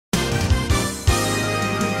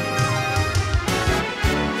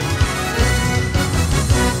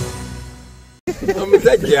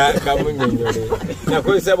Omusajja kamunyonyole.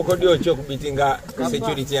 Nakozesa bukodi okyo kubitinga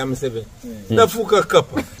security ya Museveni. Nafuuka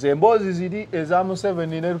Kapa. Emboozi ziri eza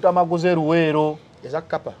Museveni ne tutamaguze Luweero. Eza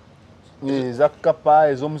Kapa. Eza Kapa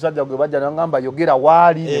ez'omusajja gwe bajja nangamba yogera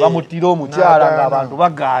waali ne bamutira omukyala ng'abantu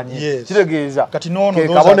bagaanye. Kitegeeza. Kati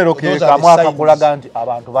nono kabonero ke kamwaka kulaga nti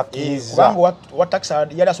abantu bakkiriza. Kubanga wa taxi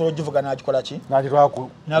yali asobola ogivuga n'agikola ki? N'agitwala ku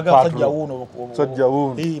n'agafajja wuuno. Sajja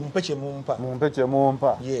wuuno. Mumpeche mumpa. Mumpeche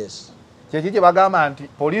mumpa. Yes. Kyeki kye bagamba nti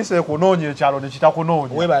poliisi ekunoonya ekyalo ne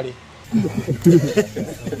kitakunoonya. Webale.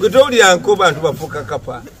 Gwe towulira nko bantu bafuuka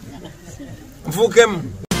Kapa. Nfuukemu.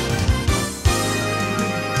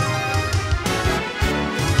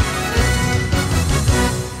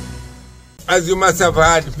 As you must have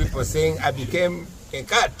heard people saying, I became a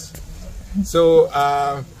cat. So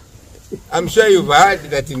I'm sure you've heard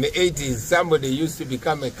that in the 80s, somebody used to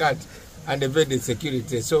become a cat and evaded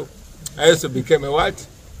security. So I also became a what?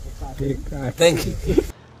 A cat. Thank you.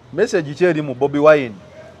 Message kyeri mu Bobi Wine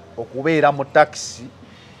okubeera mu taxi.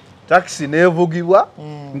 Taxi nevugibwa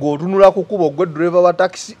ng'otunula ku kubo gwe driver wa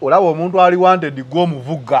taxi olaba omuntu ali wanted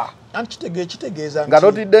gw'omuvuga. Kitegeeza nga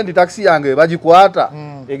totidde nti taxi yange bagikwata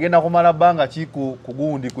egenda kumala bbanga ki ku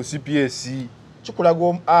gundi ku CPS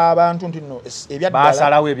kikulaga abantu nti no ebyaddala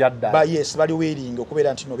basalawo ebyaddala yes bali wearing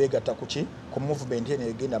okubeera nti no begatta kuki ku movement ene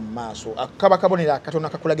egenda mu maaso akaba kabonera akatona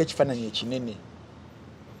kakulaga ekifaananyi ekinene.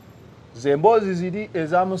 Zemboozi ziri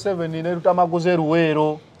eza Museveni ne tutamaguze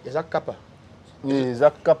Luweero. Eza Kapa. Eza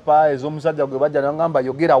Kapa ez'omusajja gwe bajja nangamba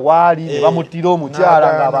yogera waali ne bamutira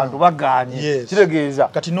omukyala ng'abantu bagaanye. Kitegeeza.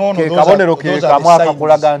 Kati nono kabonero ke kamwaka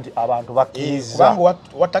kulaga nti abantu bakkiriza. Kubanga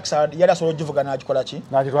wa taxi yali asobola ogivuga n'agikola ki?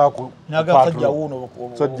 N'agitwala ku n'agafajja wuuno.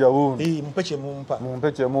 Sajja wuuno. Mumpeche mumpa.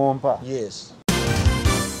 Mumpeche mumpa. Yes.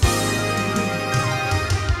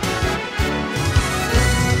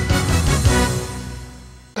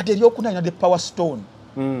 Kati eryokunanya the Power Stone.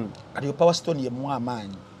 Kati Power Stone ye mu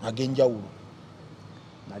amaanyi ag'enjawulo.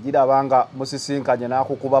 Nagirabanga musisinkanye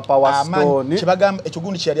n'akukuba Power Stone. Kibagamba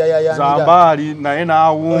ekigundi kye yali ayayanira. Zambaali naye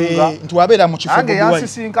n'awunga. Nti wabeera mu kifo Bobi Wine. Ange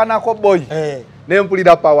yansisinkanako boy.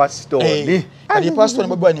 N'empulira Power Stone. Kati Power Stone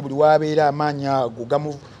Bobi Wine buli wabeera amaanyi ago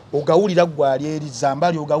ogawulira gwali eri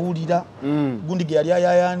Zambaali ogawulira. Gundi ge yali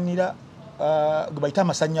ayayanira gwe bayita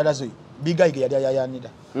amasannyalaze bigayi ge yali ayayanira.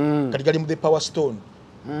 Kati gali mu the Power Stone.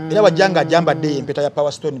 Era wajanga ajambadde empeta ya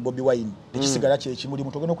Power Stone Bobi Wine ekisigala kye kimuli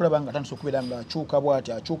mutogeno okulaba nga atandise okubeera nga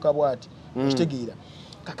akyuka bwati ekitegeera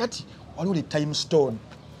kakati waliwo le Time Stone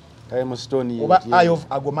oba Eye of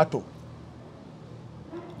Agomato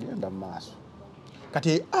genda maaso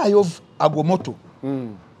kati Eye of Agomoto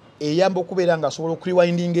eyamba okubeera nga asobola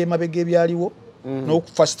okurewindinga emabega ebyaliwo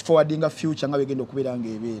n'okufast forwardinga future nga begenda okubeera nga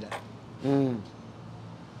ebeera.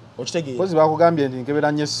 Kozi bakugambye nti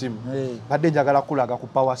nkebera nnyo essimu badde njagala kulaga ku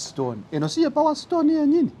Power Stone. Eno si ye Power Stone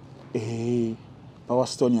yennyini? Power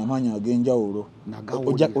Stone amaanyi ag'enjawulo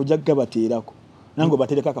ojja gabateerako nange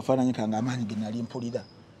obatereka akafaananyi kange amaanyi ge nali mpulira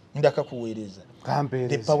ndakakuweereza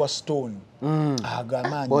the Power Stone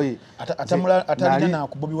ag'amaanyi atalina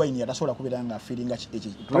ku Bobi Wine atasobola kubeera nga afiiringa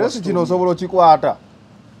tulesi kino osobola okikwata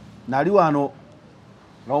nali wano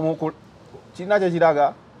kirina kye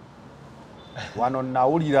kiraga wano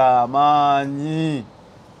nawulira amaanyi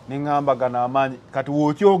nengamba gana amaanyi kati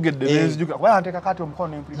wokyogedde benzijuka kuba nteka kati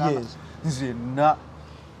omukono nempulira nzenna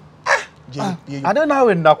ate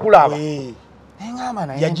naawe nakulaba nengamba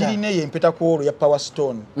naye yagirina eyo empeta kwolwo ya Power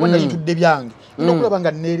Stone wonna yitudde byange nokulaba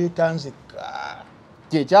nga nereeta nzekka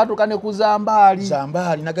kyekyatuuka ne ku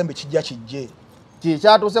Zambaali nagambe kijje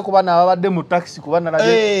kyatuuse kuba nababadde mu taxi kuba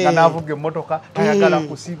nalabye nga navuga emmotoka tayagala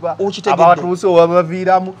kusiba abatuuse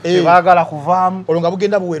obabaviiramu tebaagala kuvaamu olwo nga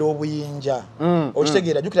bugenda buwera obuyinja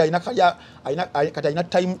okitegeera jjukira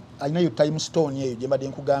alinayo Time Stone eyo gye mbadde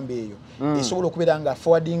nkugamba eyo esobola okubeera nga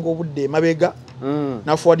forwardinga obudde emabega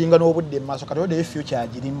naforwardinga n'obudde mu maaso kati oddeyo future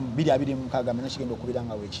agirimu 2026 mena kigenda okubeera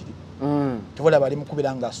nga weekiri tebola bali mu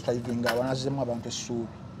kubeera nga striving awanazizemu abantu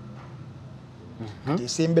essuubi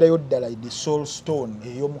esemberayo ddala the Soul Stone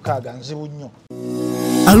ey'omukaaga nzibu nnyo.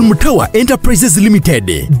 Almutawa Enterprises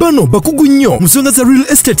Limited bano bakugu nnyo musonga za real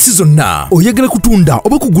estate zonna oyagala kutunda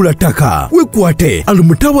oba kugula ttaka wekwate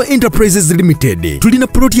Almutawa Enterprises Limited tulina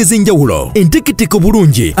ploti ez'enjawulo enteketeko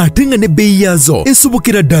bulungi ate nga n'ebbeeyi yaazo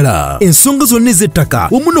esobokera ddala ensonga zonna ez'ettaka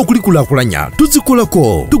wamu n'okulikulaakulanya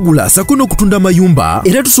tuzikolako tugula sako n'okutunda amayumba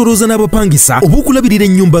era tusolooza n'abapangisa oba okulabirira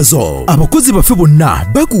ennyumba zo abakozi baffe bonna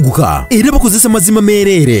bakuguka era bakozesa mazima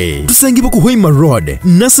meereere tusangibwa ku Hoima Road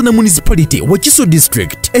Nasana Municipality Wakiso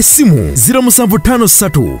District Connect. Essimu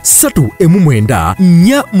 0753 3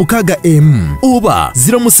 4 oba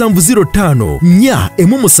 0705 4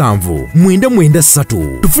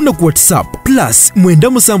 9 tufuna ku WhatsApp plus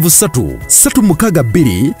 973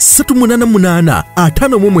 362 388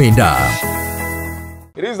 59.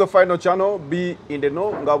 It is the final channel, be in the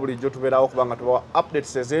know, nga bulijjo tubeerawo kubanga tubawa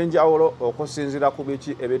updates ez'enjawulo okusinziira ku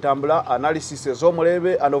biki ebitambula, analysis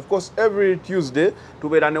ez'omulebe, and of course every Tuesday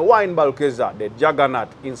tubeera ne Wine Balkeza, the juggernaut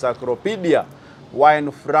encyclopedia,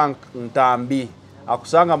 Wine Frank Ntambi.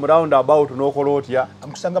 Akusanga mu roundabout n'okola otya?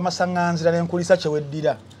 Amusanga masanganzira n'enkulisa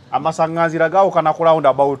kyeweddira. Amasanganzira gawo kana ku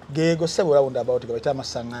roundabout. Gego sebo roundabout gabayita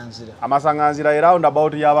amasanganzira. Amasanganzira e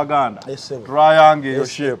roundabout y'Abaganda. Yes, triangle yo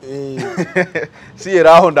shape. Si e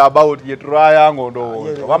roundabout ye triangle ndo.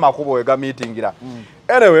 Oba makubo ega meetingira.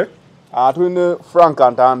 Anyway, tulina Frank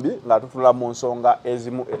Ntambi nga tutula mu nsonga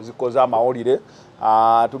ezimu ezikoza amawulire.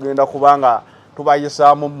 Tugenda kubanga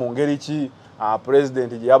tubayisaamu mu ngeri ki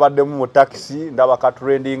president gye yabaddemu mu taxi ndaba ka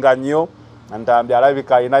trendinga nnyo. Ntambi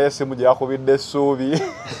alabika alina yesimu gye yakubidde essuubi.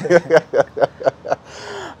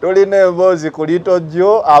 Tulina emboozi ku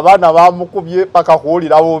litojjo, abaana bamukubye paka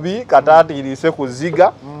kuwulira bubi kataatiiriise ku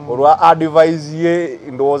ziga olwa advice ye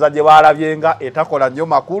ndowooza gye baalabye nga etakola nnyo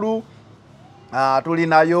makulu.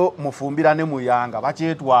 Tulinayo mufumbira ne muyanga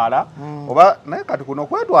bakyetwala oba naye kati kuno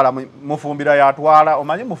kwetwala mufumbira yatwala,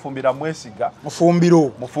 omanyi mufumbira mwesiga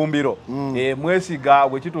mufumbiro mwesiga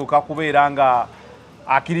bwe kituuka kubeera nga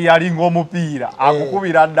akiri yalinga omupiira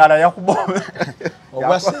akukubira ddala yakubombe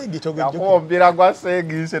ogwasegi yakubombera gwa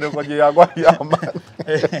segi sereko gye yagwa yamba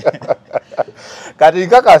kati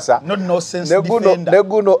kakasa ne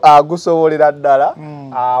guno agusobolera ddala.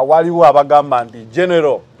 Waliwo abagamba nti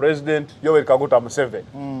General President Yoweri Kaguta Museveni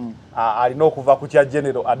alina okuva ku kya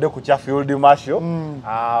general adde ku kya field marshal.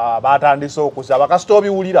 Batandise okusaba kasita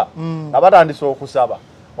obiwulira nga batandise okusaba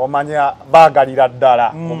omanya bagalira ddala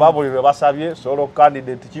kuba buli lwe basabye solo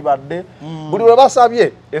candidate kibadde buli lwe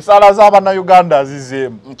basabye esala z'Abannayuganda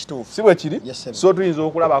zizeemu si bwe kiri. So tuyinza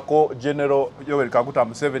okulabako General Yoweri Kaguta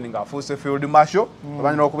Museveni ng'afuuse field marshal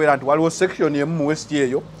olwanyuma okubeera nti waliwo section emu mu west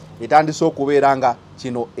eyo etandise okubeera nga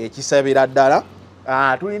kino ekisabira ddala.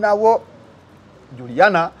 Tulinawo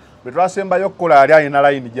Juliana bwe twasembayo okukola yali alina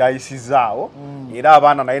layini gy'ayisizaawo era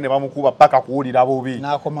abaana naye ne bamukuba paka kuwulira bubi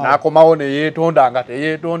n'akomawo ne yeetonda nga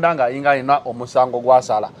teyeetonda ng'ayinga alina omusango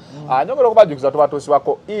gw'asala. Nyongera okubajjukiza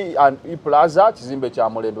tubatuusibwako E Plaza kizimbe kya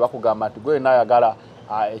Mulembe bakugamba nti gwe naayagala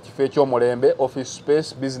ekifo eky'omulembe office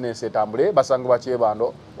space business etambule basangibwa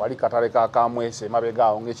Kyebando wali katale ka Kamwese mabega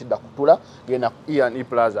awo ng'ekidda kutula genda ku E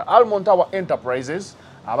Plaza. Almond Tower Enterprises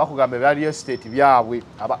abakugamba ebyali estate byabwe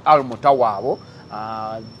aba Almond Tower abo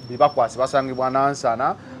bibakwasi basangibwa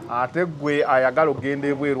Nansana. Ate gwe ayagala ogenda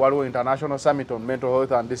ebweru waliwo International Summit on Mental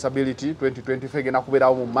Health and Disability 2025 egenda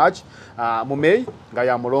kubeerawo mu March mu May nga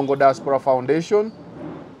ya Mulongo Diaspora Foundation.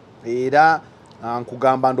 Era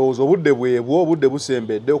nkugamba ndowooza obudde bwebwo obudde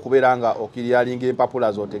busembedde okubeera nga okiryalinga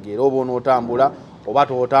empapula zotegeera oba onootambula oba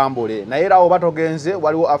tootambule naye era oba togenze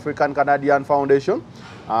waliwo African Canadian Foundation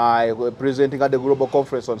presenting at the Global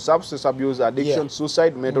Conference on Substance Abuse, Addiction,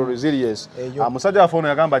 Suicide, Mental Resilience. Musajja waffe ono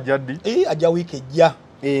yagamba jaddi ajja wiiki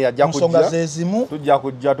ejja nsonga zezimu tujja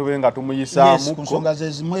kujja tubenga tumuyisaamu ku nsonga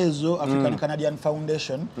zezimu ezo African Canadian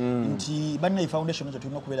Foundation nti banne foundation ezo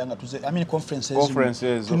tulina okubeera nga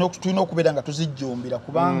conferences tulina okubeera nga tuzijjumbira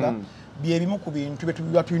kubanga byebimu ku bintu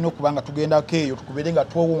bye tulina okuba nga tugendako eyo tukubeere nga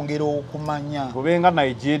twewongera okumanya tubenga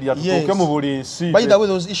Nigeria tutuuke mu buli nsi. By the way,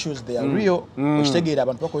 those issues they are real. Okitegeera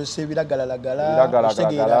abantu bakozesa ebiragalalagala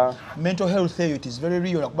okitegeera mental health eyo it is very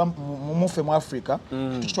real kuba muffe mu Africa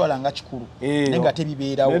tukitwala nga kikulu naye nga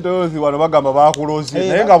tebibeerawo. Mental health wano bagamba bakulozi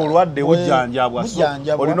naye nga bulwadde bujjanjabwa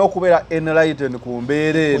olina okubeera enlightened ku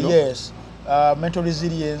mbeera eno. Mental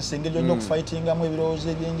resilience engeri yonna okufightingamu ebirowoozo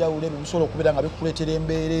ebyenjawulo ebyo bisobola okubeera nga bikuleetera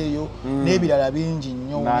embeera eyo n'ebirala bingi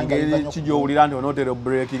nnyo nangeri kijowulira nti onootera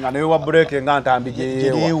breaking naye wa breaking nga Ntambi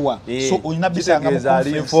gyeyeewa so olina bisanga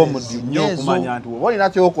ali informed nnyo okumanya nti oba olina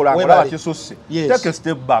kyokola ngolaba kisusse take a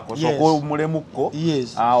step back osooka omulemukko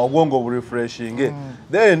obwongo burefreshing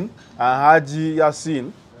then Haji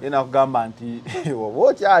Yasin yena akugamba nti oba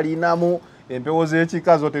okyalinamu empewo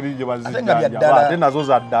z'ekika zo teri gye bazijjanjaba ate nazo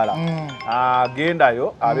za ddala.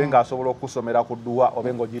 Agendayo abe ng'asobola okusomera ku dduwa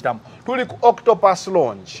obe ng'ogiyitamu. Tuli ku Octopus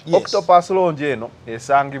Lounge. Octopus Lounge eno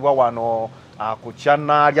esangibwa wano ku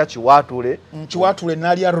Kyannaalya Kiwaatule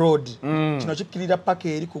Naalya Road. Kino kikkirira paka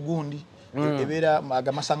eri ku gundi ebeera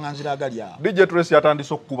agamasaŋŋanzira agali awo. DJ Tracy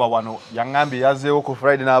yatandise okukuba wano yaŋŋambye yazzeewo ku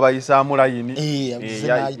Friday n'abayisaamu layini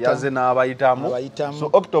yazze n'abayitamu. So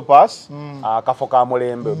Octopus akafo ka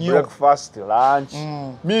mulembe breakfast lunch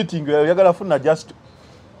meeting yagala funa just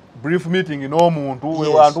brief meeting n'omuntu we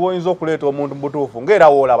wantu oyinza okuleeta omuntu mubutuufu ng'era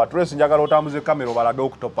woolaba Trace njagala otambuze kamera obalage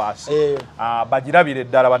Octopus bagirabire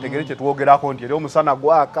eddala bategere kye twogerako nti era omusana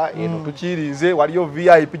gwaka eno tukirinze waliyo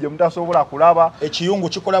VIP gye mutasobola kulaba ekiyungu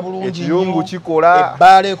kikola bulungi ekiyungu kikola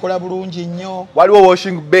ebbaala ekola bulungi nnyo waliwo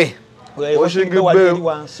washing bay washing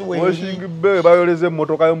bay bayoleze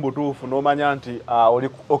emmotoka y'omubutuufu n'omanya nti oli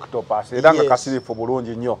Octopus era nga kasirifu bulungi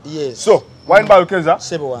nnyo so wine balukeza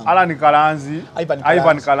Alan Kalanzi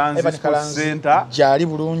Ivan Kalanzi Sports Center jali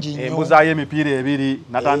bulungi nnyo embuzayo emipiira ebiri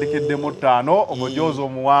natandikiddemu 5 omujoozi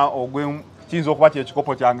omuwa kiyinza okuba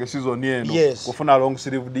kyekikopo kyange season eno kufuna long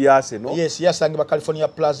sleeve Arsenal yasangibwa California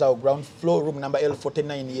Plaza ground floor room number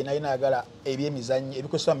L49 yena ayagala ebyemizannyo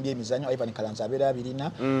ebikozesebwa mu byemizannyo Ivan Kalanzi abeera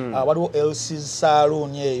abirina waliwo LC's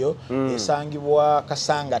Saloon eyo esangibwa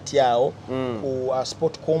Kasangati awo ku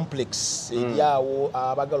sport complex eryawo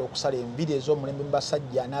abagala okusala enviri ez'omulembe mu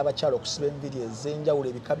basajja n'abakyala okusiba enviri ez'enjawulo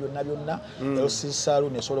ebika byonna LC's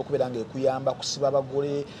Saloon esobola okubeera ng'ekuyamba kusiba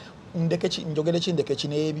abagole njogere kindeke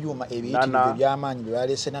kino ebyuma ebiyitirivu eby'amaanyi bye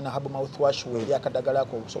baleese nana habo mouthwash weeri akadagala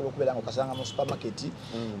ko osobola okubeera ng'okasanga mu supermarket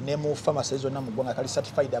ne mu pharmacy zonna mu ggwanga kali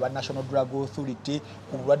certified aba National Drug Authority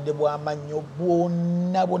ku bulwadde bw'amannyo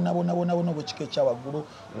bwonna obw'ekika ekyawaggulu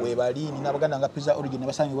weebali n'abaganda nga Pizza Origin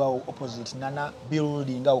basangibwa opposite Nana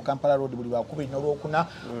building awo Kampala Road buli lwakubiri n'olwokuna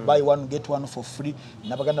buy one get one for free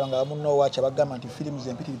n'abaganda banga bamunnoowaaki abagamba nti films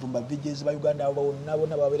empitirivu mbavijezi ba Uganda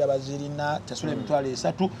bonna babeera bazirina tesula emitwalo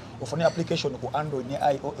 3 ofune application ku Android ne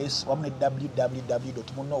iOS wamu ne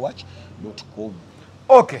www.munnowatch.com.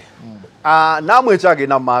 Okay. Namwe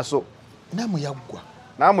ekyagenda mu maaso. Namwe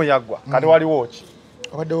yaggwa. Kati waliwo ki?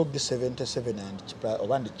 Obaddewo G77 and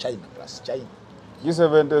obandi China plus China.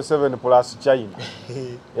 G77 plus China.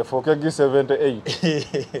 Efuuke G78.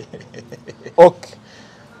 Okay.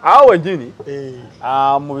 Awo njini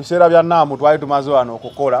mu biseera bya Naamu twali tumaze wano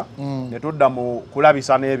okukola ne tudda mu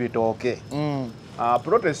kulabisa n'ebitooke.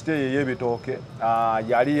 Protest y'ebitooke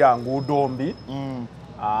yali ya nguudo mbi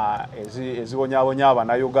ezibonyabonya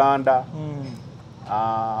Abannayuganda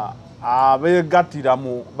abeegattira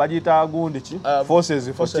mu bagiyita gundi ki Forces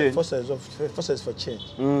for Change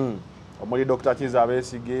omuli Dr. Kiza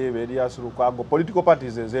Besigye Berias Lukwago political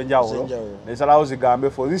parties ez'enjawulo nesalawo zigambe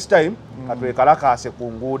for this time katwekalakaase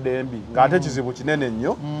ku nguudo embi ng'ate kizibu kinene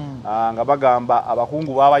nnyo nga bagamba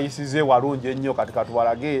abakungu babayisize walungi ennyo kati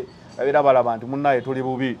katubalage babira balaba nti munnaye tuli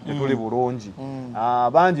bubi tuli bulungi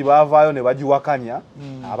bangi baavaayo ne bagiwakanya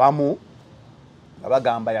abamu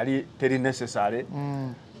abagamba yali teri necessary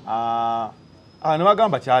ne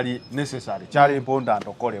bagamba kyali necessary kyali important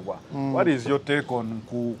okolebwa what is your take on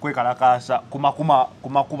kwekalakaasa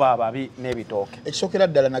kumakuba ababi n'ebitooke ekisookera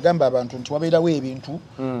ddala nagamba abantu nti wabeerawo ebintu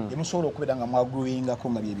emusobola okubeera nga mwagulwingako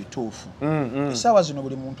nga bye bituufu essaawa zino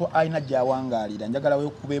buli muntu alina gy'awangaalira njagala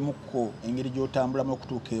weekubemukko engeri gy'otambulamu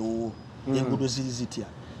okutuuka ewuwo enguudo ziri zitya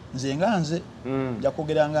nze nja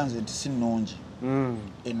kwogera nga nze nti si nnungi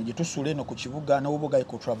eno gye tusula eno ku kibuga n'oba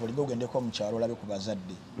ogayika otravelinga ogendeko mu kyalo olabe ku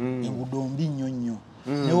bazadde enguudo mbi nnyo nnyo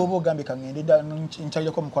ne woba ogambe kangende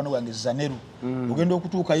nkyalireko mukwano gwange Zaneru ogenda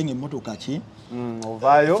okutuukayo ng'emmotoka ki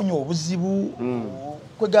ovaayo funye obuzibu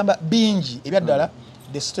kwegamba bingi ebyaddala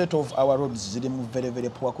the state of our roads ziri mu very very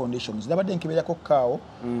poor conditions nabadde nkeberako kaawo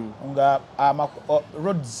nga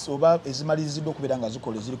roads oba ezimaliziddwa okubeera nga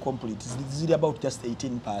zikola ziri complete ziri about just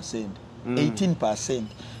 18%. 18%.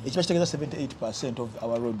 Ekiba kitegeeza 78% of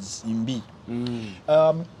our roads mbi.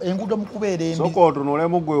 Enguudo mu kubeera embi. Soko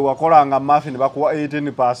otunulemu gwe wakolanga muffin bakuwa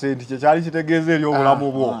 18% kyekyali kitegeeza eri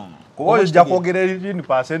obulamu bwo. Kuba ojja kwogera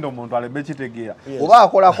 18% omuntu aleme kitegeera. Oba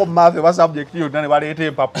akolako muffin ba subject yonna ne baleeta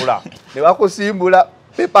empapula ne bakusimbula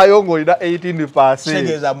pepa yongo ina 18%.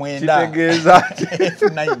 Kitegeeza mwenda. Kitegeeza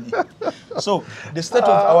F9. So the state of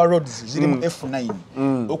our roads ziri mu F9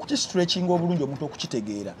 okuti stretching obulungi omuntu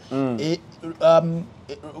okukitegeera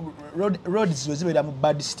roads wezibeera mu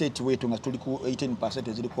bad state wetu nga tuli ku 18%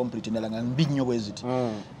 eziri complete ndala nga mbi nnyo bweziti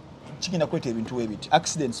kigenda kweta ebintu ebiti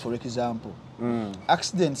accidents for example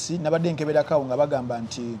accidents nabadde nkeberako nga bagamba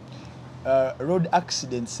nti road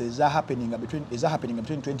accidents is happening between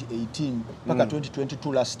 2018 paka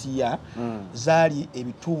 2022 last year zali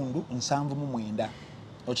ebitundu 79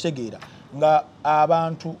 okitegeera nga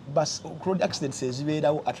abantu road accidents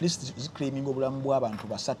ezibeerawo at least ziclaiming obulamu bw'abantu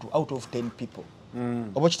 3 out of 10 people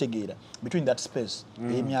oba okitegeera between that space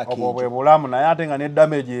emyaka obwo bwe bulamu naye ate nga ne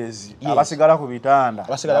damages abasigala ku bitanda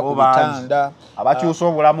abakyusa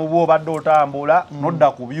obulamu bwo badde otambula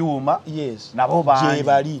nodda ku byuma nabo bangi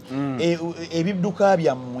bali ebidduka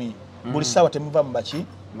byammwe buli ssaawa temuva mu baki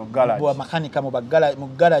bwa makanika mu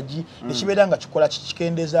garage ekibeera nga kikola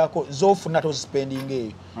kikendezaako zofuna to spending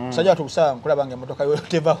eyo musajja tubusaa nkulaba nga emotoka yo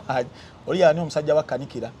teva waji oli yani omusajja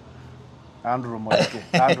wakanikira Andrew Moleke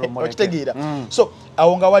okitegeera so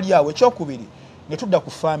awo nga wali awo ekyokubiri ne tudda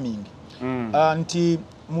ku farming nti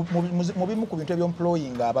mu bimu ku bintu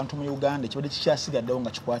eby'employing abantu mu Uganda kibadde kikyasigaddewo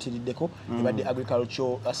nga kikwatiriddeko ebadde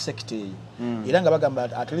agricultural sector eyo era nga bagamba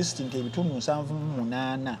at least nti ebitundu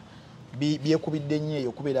 78 byekubidde nnyo eyo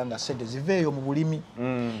okubeera nga ssente ziveeyo mu bulimi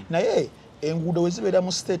naye enguudo wezibeera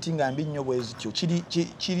mu state nga mbi nnyo bwe zityo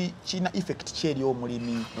kirina effect kyeri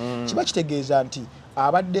omulimi kiba kitegeeza nti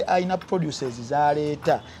abadde alina producers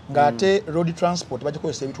zaleeta ng'ate road transport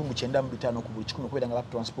bagikozesa ebitundu 95 ku buli 10 okubeera nga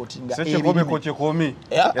batransportinga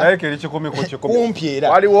kumpi era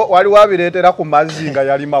waliwo abireetera ku mazzi nga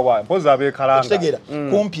yalima wa mpozi abeekalanga kitegeera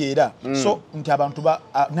kumpi era so nti abantu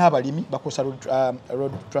n'abalimi bakozesa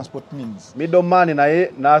road transport means middleman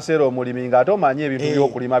naye n'aseera omulimi ng'ate omanyi ebintu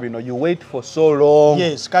by'okulima bino you wait for so long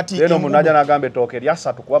kati eno munaja n'agamba ettooke lya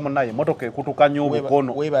 3 kuba munaye emotoka ekutuka nnyo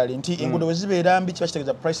obukono weebale nti enguudo bwe zibeera mbi kiba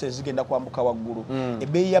kitegeeza prices zigenda kwambuka waggulu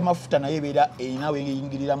ebbeeyi y'amafuta naye ebeera erina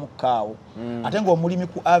weyingirira mu kaawo ate ng'omulimi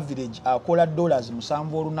ku average akola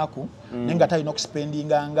 $7 olunaku naye nga talina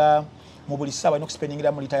okuspendinga nga mu buli ssaawa alina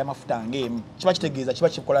okuspendingira mu lita y'amafuta ng'emu kiba kitegeeza kiba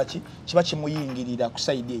kikola ki kiba kimuyingirira ku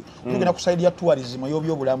sayidi eyo tugenda ku sayidi ya tourism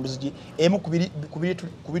ey'obyobulambuzi gye emu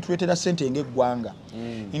ku bituleetera ssente ng'eggwanga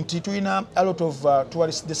nti tulina a lot of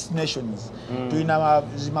tourist destinations tulina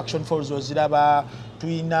Action Falls oziraba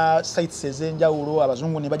tulina sites ez'enjawulo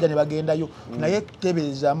abazungu ne bajja ne bagendayo naye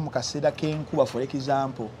tebeerezamu mu kaseera k'enkuba for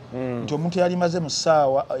example nti omuntu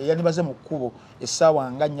yalimaze mu kkubo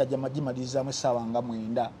essaawa nga 4 gimalirizamu essaawa nga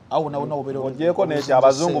 9 awo nawona obeera ogyeko n'ekyo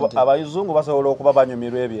abazungu basobola okuba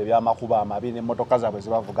banyumirwa ebyo ebyamakubo amabi n'emmotoka zaabwe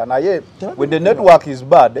zibavuga naye when the network is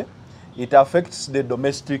bad it affects the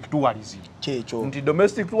domestic tourism kyekyo nti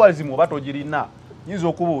domestic tourism oba togirina yinza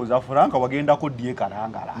okubuuza Franka wagendako ddi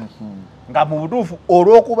Kalangala nga mu butuufu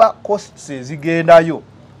olw'okuba costs ezigendayo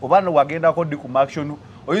oba wagendako ddi ku action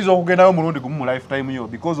oyinza okugendayo mulundi gumu mu lifetime yo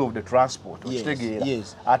because of the transport okitegeera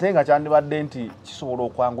ate nga kyandibadde nti kisobola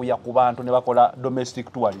okwanguya ku bantu ne bakola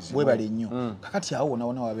domestic tourism webale nnyo kakati awo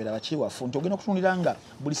nawona wabeera bakiwafu nti ogenda okutundira nga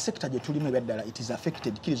buli sector gye tulimu ebyaddala it is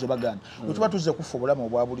affected kirizo bagana bwe tuba tuzze kufa obulamu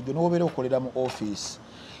obwa bulijjo n'obeera okolera mu office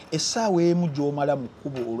essaawa emu gy'omala mu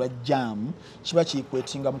kkubo olwa jam kiba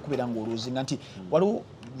kikwetinga mu kubeera ng'oloozinga nti waliwo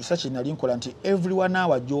research nali nkola nti every 1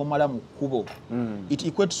 hour gy'omala mu kkubo it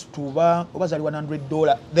equates to oba zali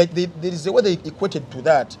 $100 there is a way they equated to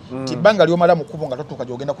that nti ebbanga ly'omala mu kkubo nga totuuka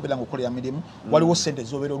gy'ogenda kubeera ng'okolera mirimu waliwo ssente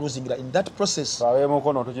z'obeera oloozingira in that process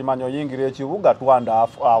abeemukono tukimanya oyingira ekibuga 2.5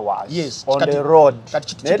 hours on the road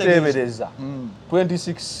naye teebereza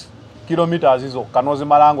 26 kilometers zokka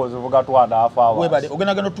n'ozimala ozivuga 2.5 hours webale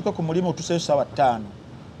ogenda genda otuuka ku mulimu otuseyo ssaawa 5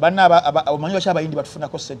 banna abamanyi baki abayindi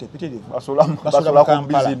batufunako ssente pitirivu basula ku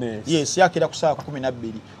business yes yakira ku ssaawa 12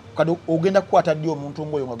 kadi ogenda kukwata ddi omuntu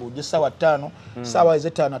ng'oyo nga gujja ssaawa 5 ssaawa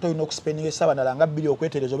ez'ettaano ate olina okuspendinga essaawa ndala nga 2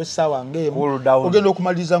 okwetereza oba essaawa ng'emu ogenda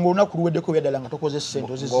okumaliriza ng'olunaku luweddeko ebyaddala nga tokoze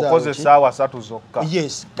ssente okoze essaawa 3 zokka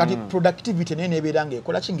yes kati productivity naye neebeera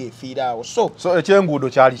ng'ekola ki ng'efiiraawo so ekyenguudo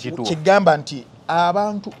kyali kituufu kigamba nti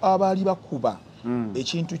abantu abaali bakuba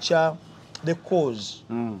ekintu kya the cause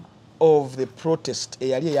of the protest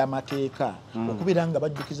eyali ey'amateeka okubeera nga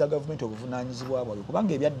bajjukiza gavumenti obuvunaanyizibwa bwabwe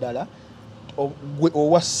kubanga ebyaddala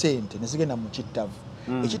owa ssente ne zigenda mu kittavu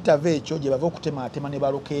ekittavu ekyo gye bava okutemaatema ne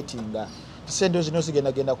baloketinga ssente zino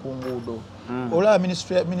zigendagenda ku nguudo olaba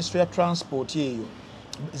ministry ya transport eyo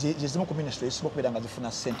zizimu ku ministry ezisobola okubeera nga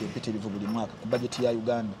zifuna ssente empitirivu buli mwaka ku bajeti ya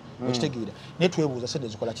Uganda okitegeera naye twebuuza ssente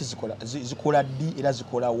zikola ddi era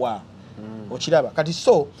zikola wa okiraba kati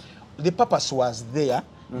so the purpose was there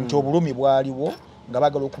nti obulumi bwaliwo nga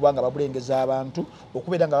bagala okuba nga babulengeza abantu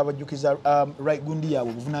okubeera nga babajjukiza gundi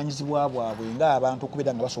yaabwe obuvunaanyizibwa bwabwe ng'abantu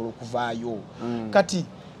okubeera nga basobola okuvaayo kati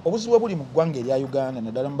obuzibu buli mu ggwanga erya Uganda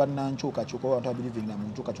naddala mu bannankyukakyuka oba abantu abalivinga mu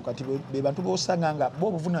nkyukakyuka kati be bantu b'osanga nga bo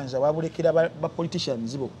obuvunaanyizibwa babulekera ba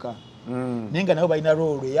politicians bokka naye nga nabo balina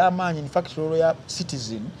roolo ey'amaanyi in fact roolo ya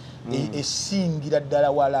citizen esingira ddala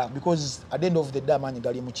wala because at the end of the day amaanyi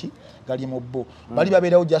gali mu ki gali mu bo bali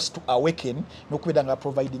babeerawo just to awaken n'okubeera nga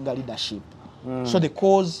providing leadership so the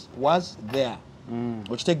cause was there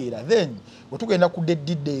okitegeera then wetugenda ku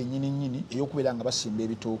dedidde ennyini ey'okubeera nga basimba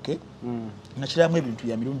ebitooke nakiramu ebintu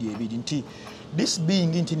ya mirundi ebiri nti this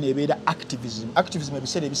being nti neebeera activism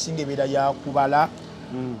ebiseera ebisinga ebeera yakubala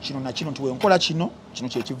kino na kino nti wenkola kino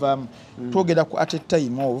kyekivaamu twogera ku at a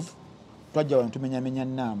time of twajja wano tumenyamenya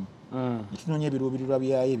nnaamu netunoonya ebiruubirirwa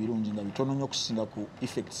byayo ebirungi nga bitono nnyo okusinga ku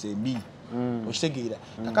effects embi okitegeera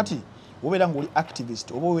kakati obeera ng'oli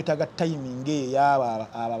activist oba wetaaga timing ey'abo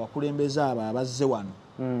abakulembeze abo abazze wano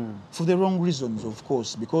for the wrong reasons of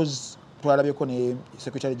course because twalabyeko ne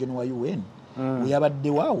secretary general wa UN yabadde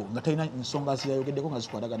waawo nga talina ensonga ziyayogeddeko nga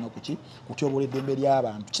zikwatagana kutyobola eddembe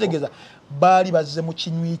ly'abantu kitegeeza baali bazze mu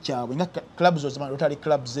kinywi kyabwe nga clubs rotary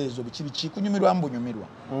clubs ezo biki kunyumirwamu bunyumirwa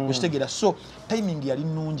okitegeera so timing yali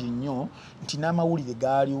nnungi nnyo nti n'amawulire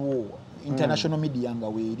gaaliwo international media nga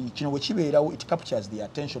weeri kino bwe kibeerawo it captures the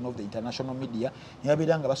attention of the international media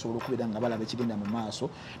yabeera nga basobola okubeera nga balaba ekigenda mu maaso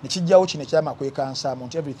ne kijjawo kino ekyamakwekansaamu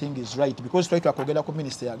nti everything is right because twali twakwogera ku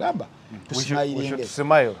minister yagamba tusimayiringe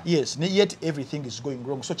yes yet everything is going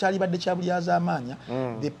wrong so kyalibadde kyabulyaza amaanya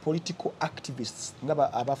the political activists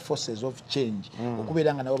nga aba forces of change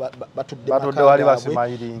okubeera nga nabo batudde wali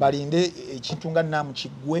basimayiringe balinde ekintu nga naamu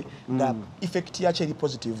kiggwe nga effect yakyo eri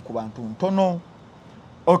positive ku bantu ntono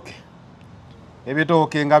okay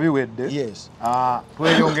ebitooke nga biwedde yes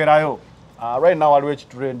tweyongerayo right now waliwo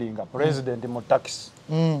ekitrending president mu taxi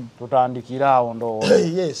tutandikira awo ndowooza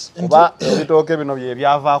yes oba ebitooke bino bye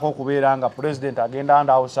byavaako okubeera nga president agenda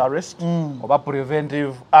under house arrest oba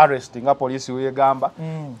preventive arrest nga poliisi wegamba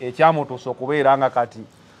ekyamutuusa okubeera nga kati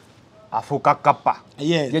afuuka Kapa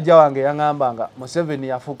jjajja wange yaŋŋamba nga Museveni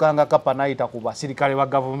yafuukanga Kapa n'ayita ku basirikale ba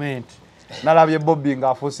gavumenti nalabye Bobi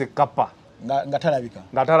ng'afuuse Kapa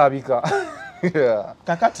nga talabika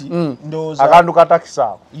kakati ndowooza akantu ka taxi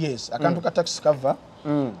ako yes akantu ka taxi kava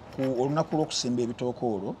ku olunaku lw'okusimba ebitooke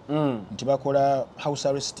olwo nti bakola house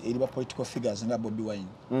arrest eri ba political figures nga Bobi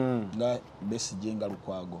Wine nga Besigye nga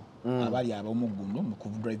Lukwago abali ab'omuggundu mu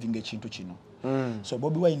driving ekintu kino so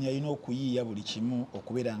Bobi Wine yalina okuyiiya buli kimu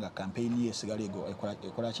okubeera nga campaign ye esigala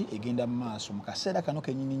ekola ki egenda mu maaso mu kaseera kano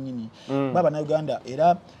kennyini b'Abannayuganda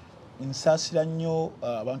era nsaasira nnyo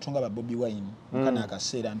abantu nga ba Bobi Wine mukana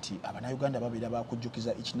akaseera nti Abannayuganda babeera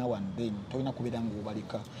bakujjukiza each now and then tolina kubeera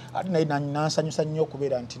ng'obalika ate naye nansanyusa nnyo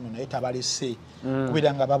okubeera nti no naye tabalese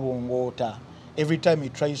kubeera nga babongoota every time he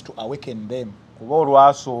tries to awaken them kuba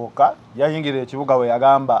olwasooka yayingira ekibuga we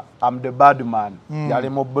yagamba I'm the bad man yali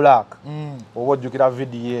mu black oba ojjukira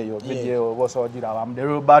vidiyo eyo oba osobola ogiraba I'm the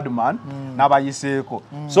real bad man n'abayiseeko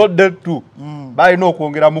so day 2 balina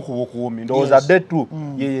okwongeramu ku bukuumi ndowooza day 2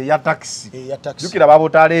 ye ya taxi jjukira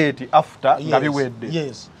babutaleeti after nga biwedde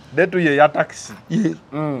day 2 ye ya taxi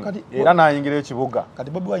era n'ayingira ekibuga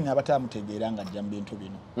kati Bobi Wine abatamutegeera nga ajja mu bintu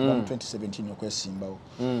bino mu 2017 okwesimbawo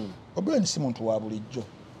Bobi Wine si muntu wa bulijjo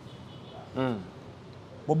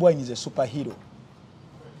Bobi Wine is a superhero.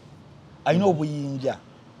 I know obuyinja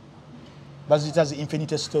bazita zi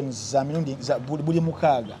infinite stones za mirundi za buli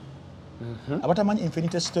mukaaga abatamanyi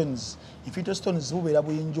infinite stones bubeera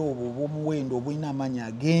buyinja obwo obw'omuwendo obulina amaanyi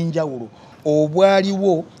ag'enjawulo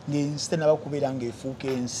obwaliwo ng'ensi tenaba kubeera ng'efuuka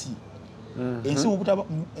ensi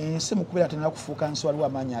ensi mu kubeera tenaba kufuuka nsi waliwo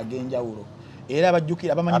amaanyi ag'enjawulo era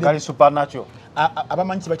abajjukira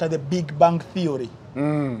abamanyi kibayita the big bang theory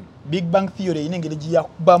big bang theory eyina engeri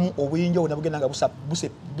giyakubamu obuyinja obwo nabugenda nga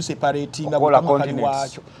buseparatinga buli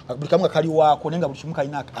kamu nga kali waako naye nga buli kimu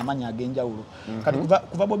kalina amaanyi ag'enjawulo kati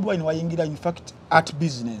kuva Bobi Wine wayingira in fact art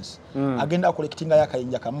business agenda akolekitingayo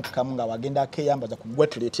akayinja kamu kamu nga wagenda akeyambaza ku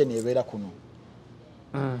gweturete neebeera kuno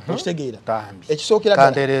okitegeera ekisookera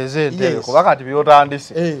kantereze ntebe kuba kati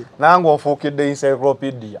byotandise nange ofuukidde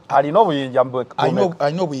encyclopedia alina obuyinja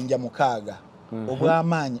alina obuyinja mukaaga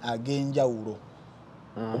obw'amaanyi ag'enjawulo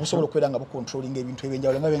obusobola okubeera nga bukontrolinga ebintu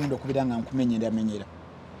ebyenjawulo nga byengenda okubeera nga nkumenyeramenyera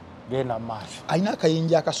genda maaso alina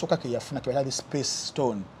akayinja akasooka ke yafuna kebata the space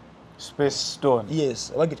stone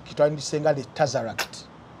yes oba kitwandise nga the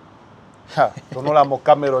Tazaract tunula mu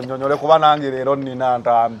kamera onyonyole kuba nange leero nina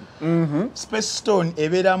Ntambi space stone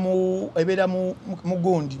ebeera mu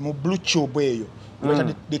gundi mu blue tube eyo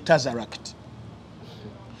ebata the Tazaract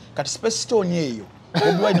kati space stone eyo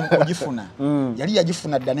Bobi Wine mukugifuna yali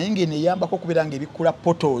yagifuna dda naye ngene eyambako okubeera nga ebikula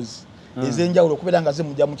portals ez'enjawulo okubeera nga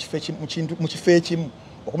zimujja mu kifo ekimu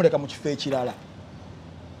okumuleka mu kifo ekirala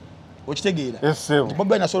okitegeera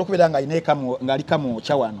Bobi Wine asobola okubeera nga alina ng'ali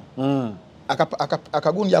kamwokya wano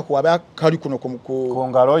akagundi ako aba kali kuno ku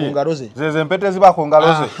ngalo ze empeta ziba ku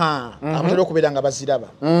ngalo ze amatera okubeera nga baziraba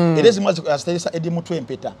era ezimu aziteresa edi mutwe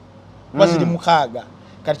empeta kuba ziri mukaaga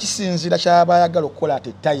kati kisinzira kyaba ayagala okukola at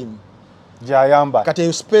a time gyayamba kati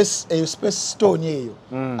eyo space stone eyo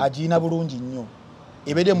agiina bulungi nnyo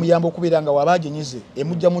ebeera emuyamba okubeera nga waba aginyize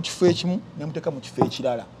emujja mu kifo ekimu nemuteeka mu kifo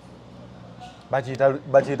ekirala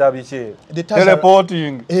bakiyita biki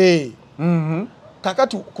teleporting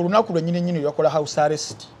kakati ku lunaku lwennyini lwakola house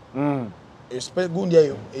arrest gundi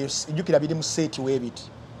eyo ejjukira biri mu seeti weebiti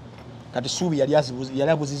kati suubi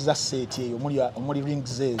yali abuzizza seeti eyo omuli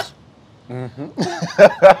rings ezo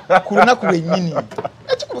ku lunaku lwennyini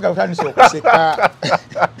ekikubuka kutandisa okuseka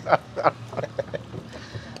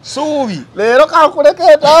suubi leero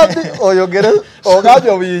kakuleka Ntambi oyogere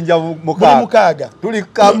ogambye obuyinja mukaaga tuli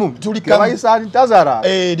kamu kebayisani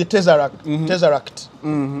the Tesseract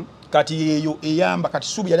kati eyo eyamba kati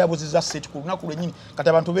suubi yali abuzizza set ku lunaku lwennyini kati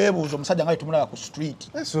abantu beebuuza omusajja nga tumulaba ku street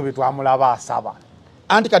suubi twamulaba asaba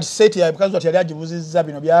anti kati set ya because yali agibuzizza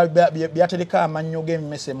bino byatereka amannyo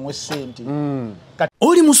g'emmese mu sente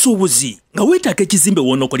oli musuubuzi nga weetaaga ekizimbe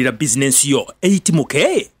w'onookolera bizinensi yo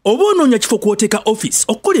eyitimuke oba onoonya kifo kw'oteeka office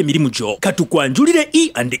okukola emirimu gyo katukwanjulire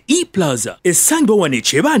E&E Plaza essangibwa wano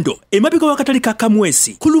ekyebando emabega w'akatale ka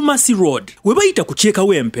Kamwesi ku Lumasi Road we bayita ku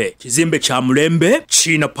Kyekawempe kizimbe kya mulembe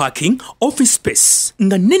kiina parking office space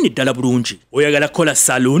nga nnene ddala bulungi oyagala kola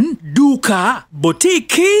saloon duuka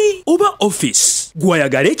botiki oba office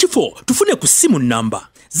gw'ayagala ekifo tufune ku ssimu namba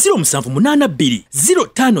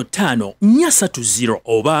 0782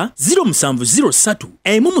 oba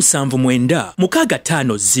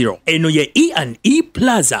 0703 eno ye E&E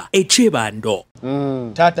Plaza ekyebando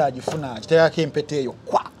taata agifuna kiteekako empeta eyo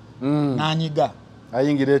kwa n'anyiga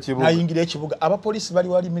ayingira ekibuga abapoliisi bali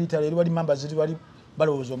wali military eri wali mamba ziri wali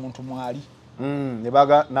balowooza omuntu mwali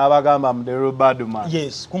n'abagamba mudero badman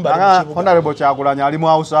yes kumba honorable Kyagulanyi ali mu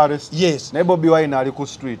house arrest yes ne Bobi Wine ali ku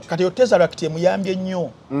street kati Tesseract emuyambye nnyo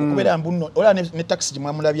okubeera mbuno ola ne taxi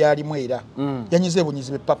gimwamulabye alimu era yanyize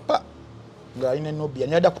bunyizi be papa nga alina Nobia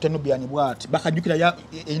nyada kute Nobia ni bwati bakajukira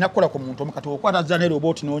erina kukola ku muntu omukati okwata za ne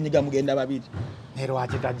robot n'onyiga mugenda babiri nero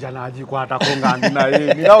akitajja n'agikwatako nga ndi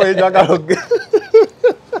naye ninawe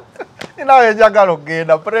njagala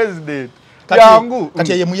ogenda president yangu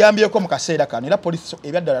kati ye muyambyeko mu kaseera kano era police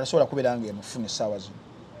ebyaddala asobola kubeera nga emufune essaawa zino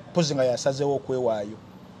pozi nga yasazeewo okwewaayo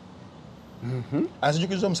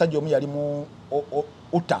azijukiza omusajja omu yali mu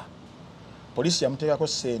uta poliisi yamuteekako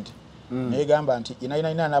ssente naye gamba nti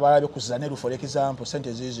inaina n'abalabye kuzza ne for example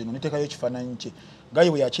ssente ziizino niteekayo ekifaananyi kye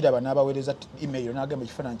gaye bwe yakiraba n'abaweereza email n'agamba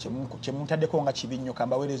ekifaananyi kye muntaddeko nga kibi nnyo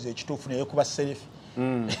kambaweereza ekituufu naye kuba serifi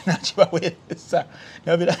nakibaweereza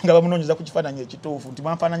nababeera nga bamunoonyeza ku kifaananyi ekituufu nti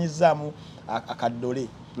mwanfaananyizzaamu akaddole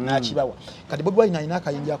n'akibawa kati Bobi Wine alina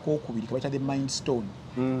akayinja ak'okubiri ke bayita the mind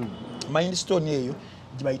stone eyo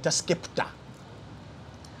gye bayita skepta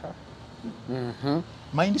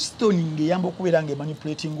mind stone ng'eyamba okubeera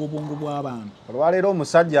ng'emanipulating obwongo bw'abantu olwaleero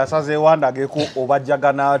omusajja asazeewo andageko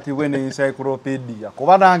obajjagana atiwe ne encyclopedia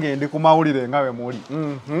kuba nange ndi ku mawulire nga bwe muli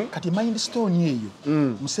kati mind stone eyo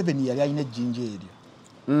Museveni yali alina ejjinja eryo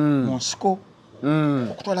mu nsiko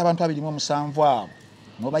okutwala abantu 27 abo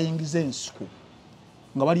n'obayingiza ensiko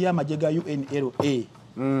nga waliyo amagye ga UNLA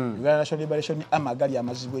Uganda National Liberation amagali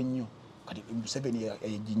amazibwa ennyo kati Museveni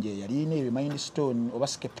ejjinja yalina eyo mind stone oba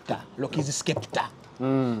skepta Loki's skepta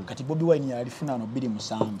kati Bobi Wine yalifuna no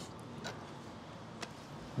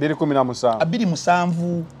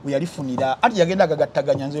 27 yalifunira ati yagenda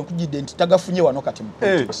agagattaganya nze nkujidde nti tagafunye wano kati mu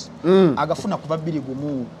politics agafuna kuva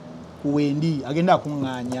 21 kuwendi agenda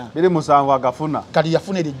akuŋŋaanya 27 agafuna kati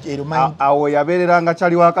yafuna ero mind awo yabeereranga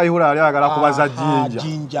kyali wakayihula ali agala kubaza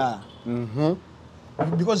jinja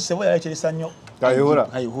because sebo yalekeresa nnyo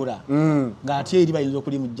kayihura ng'ate eri bayinza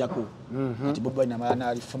okulimujjako kati Bobi Wine amala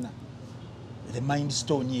n'alifuna the mind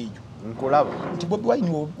stone eyo nkulaba nti Bobi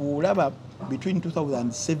Wine olaba between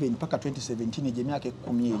 2007 paka 2017 egyo emyaka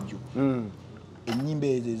 10 egyo ennyimba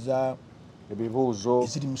ezo ebibuuzo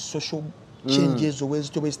eziri mu social changes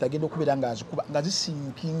owezitoba zitagenda okubeera ng'azikuba nga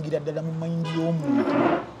zisinkingira ddala mu mind y'omuntu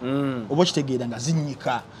oba okitegeera nga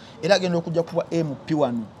zinnyika era agenda okujja kuba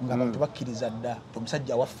MP1 ng'abantu bakkiriza dda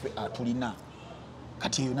omusajja waffe atulina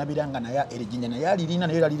kati eyo nabeera nga naye erejinja naye alirina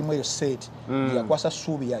naye era lirimu eyo set yakwasa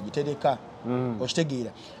Suubi yagitereka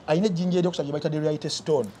okitegeera alina ejjinja eri okusajja bayita the reality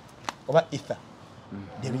stone oba ether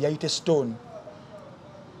the reality stone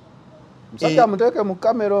musajja muteeke mu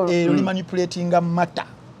kamera manipulating matter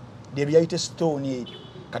the reality stone eryo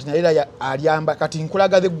kati naye era alyamba kati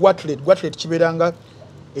nkulaga the gwartlet kibeeranga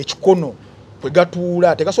ekikono kwe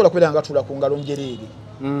gatuula tegasobola kubeera nga gatuula ku ngalo njereere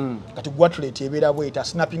kati gwartlet ebeera bweta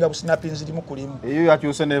snapping busnapping zirimu kulimu eyo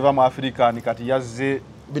yakyuse neva mu African kati yazze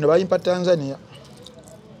bino bayimpa Tanzania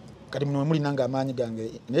kati muno muli nanga amaanyi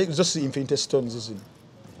gange naye zo si infinity stones zino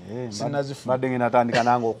badde ngena natandika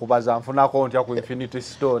nange okubaza nfunako ntya ku infinity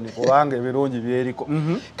stone kubanga ebirungi byeriko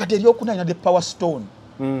kati eryokuna ina the power stone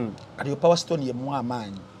kati power stone ye mu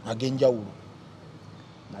amaanyi agenjawulo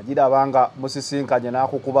nagirabanga musisinkanye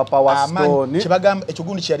nakukuba power stone kibagamba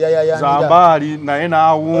ekigundi kyali ayayanira zambali naye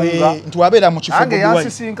naawunga nti wabeera mu kifo Bobi Wine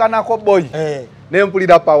yansisinkanako boy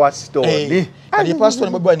nempulira power stone kati power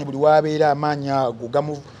stone Bobi Wine buli wabeera amaanyi ago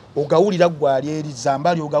ogawulira gwali eri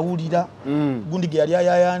zambali ogawulira gundi ge yali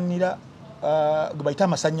ayayanira gbaita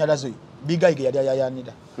amasanyalaze bigayige yali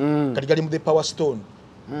ayayanira kati gali mu the Power Stone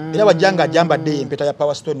era wajanga ajambadde empeta ya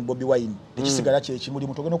Power Stone Bobi Wine ekisigala kye kimuli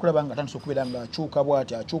mutogeno okulaba nga atandise okubeera nga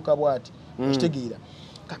akyuka bwati ekitegeera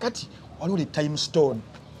kakati waliwo the Time Stone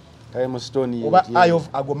oba Eye of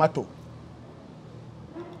Agomato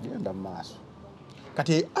genda maaso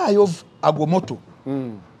kati Eye of Agomoto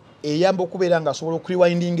eyamba okubeera nga asobola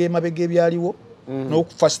okurewindinga emabega ebyaliwo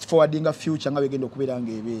n'okufast forwardinga future nga begenda okubeera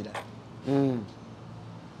nga ebeera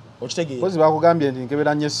okitegeera kozi bakugambye nti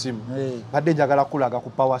nkebera nnyo essimu badde njagala kulaga ku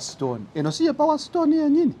Power Stone eno si ye Power Stone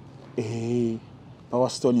yennyini Power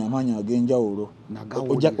Stone amaanyi ag'enjawulo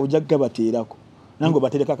ojja gabateerako nange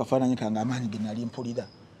batereka akafaananyi kange amaanyi ge nali mpulira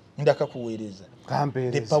ndaka kuweereza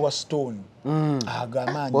the Power Stone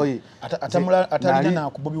agamaanyi atalina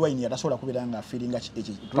ku Bobi Wine atasobola kubeera nga afiringa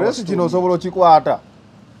ekyo kino osobola okikwata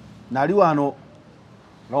nali wano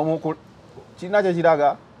kirina kye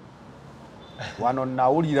kiraga wano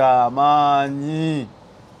nawulira amaanyi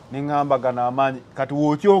neŋŋamba gano amaanyi kati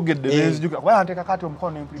wokyogedde nenzijukira kuba nteeka kati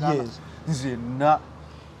omukono nempulira nzenna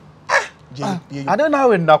ate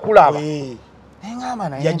naawe nakulaba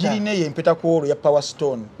yagirina eyo empeta kwolwo ya Power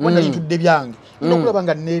Stone wonna lintudde byange nokulaba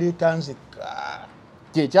nga nereeta nzekka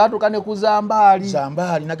kyekyatuuka ne ku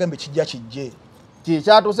zambaali nagambe kijje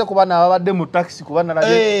kyatuuse kuba nababadde mu taxi kuba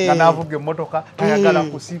nalabye nga naavuga emmotoka tayagala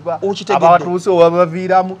kusiba abatuuse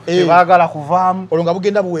obabaviiramu tebaagala kuvaamu olwo nga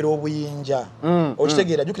bugenda buwera obuyinja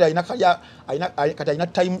okitegeera jjukira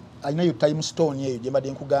alinayo Time Stone eyo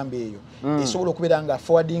gyembadde nkugamba eyo esobola okubeera nga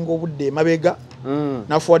forwardinga obudde emabega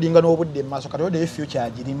naforwardinga n'obudde emaaso kati oddeyo future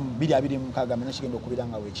agirimu 2026 mena kigenda okubeera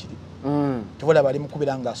nga weekiri tebolaba ali mu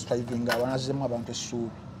kubeera nga strivinga wanazizemu abantu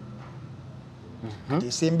essuubi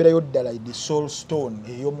esemberayo ddala the Soul Stone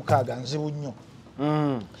ey'omukaaga nzibu nnyo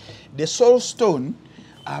the Soul Stone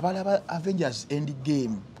abalaba Avengers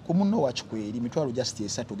Endgame ku munno wakikweri mitwalo just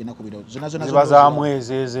 3 ogenda kubira zona za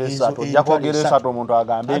mwezi ezesatu ojja kwogera esatu omuntu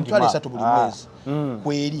agambe nti mitwalo 3 buli mwezi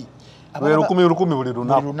kweri rukumi buli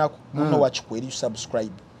lunaku munno wakikweri you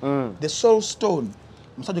subscribe the Soul Stone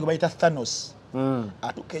musajja gwe bayita Thanos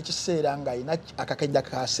atuka ekiseera nga alina akakajja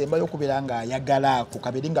kasembayo okubeera nga ayagala ako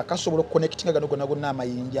kabeere nga kasobola okuconnectinga gano gonna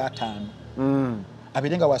amayinja 5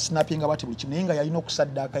 abeere nga wasnappinga bati buli kimu naye nga yalina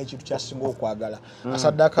okusaddaaka ekintu kyasinga okwagala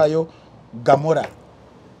asaddaakayo Gamora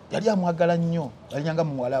yali amwagala nnyo yalinyanga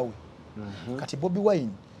mu muwala we kati Bobi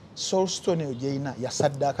Wine Soul Stone eyo gyeyina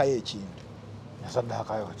yasaddaakayo ekintu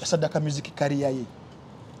yasaddaaka music career ye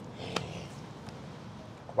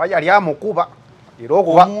kuba yali amukuba era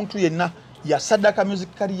okuba omuntu yenna yasaddaaka music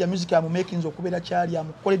career music amumakinze okubeera kyali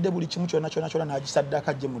amukoledde buli kimu kyonna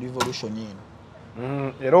n'agisaddaaka gye mu revolution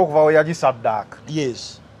eno era okuva we yagisaddaaka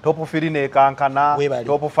top 3 nekankana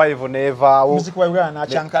top 5 nevaawo music wa Uganda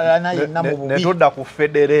n'akyankalala naye mu bubi netudda ku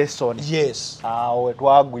federation awo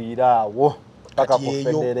wetwagwira awo paka ku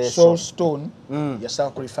federation Soul Stone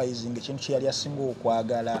yasacrificing ekintu kye yali asinga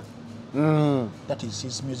okwagala that is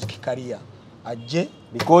his music career ajje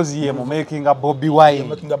because ye making a Bobi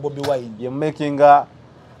Wine ye making a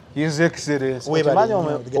His Excellency kimanya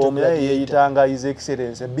omuyaye yeyitanga His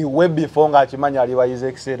Excellency way before nga kimanya aliwa His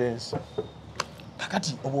Excellency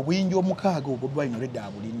kakati obwo buyinja omukaaga obwo Bobi Wine olwedde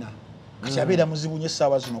abulina kati abeera muzibu nnyo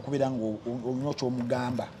essaawa zino okubeera nga olina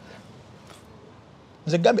ky'omugamba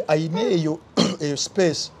nze gambe ayina eyo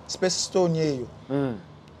space stone eyo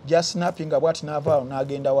gyasnappinga bwati n'avaawo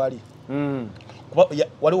n'agenda wali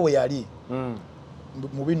waliwo we yali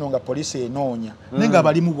mu bino nga poliisi enoonya naye nga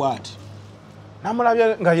balimu bwati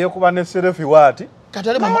namulabye nga yeekuba ne serefi waati kati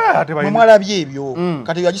ali mwalabye ebyo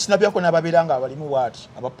kati yagisinabyako n'ababeera nga abalimu bwati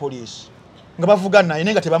abapoliisi nga bavuga naye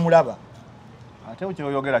naye nga tebamulaba ate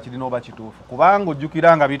kyoyogera kirina oba kituufu kubanga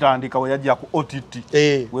ojjukira nga bitandika we yajja ku OTT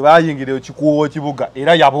we bayingira ekikuubo ekibuga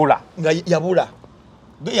era yabula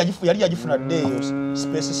yali yagifuna dde eyo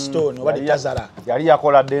space stone oba the Tazara yali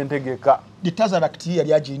yakola dde entegeka the Tazara kiti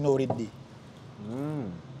yali agirina already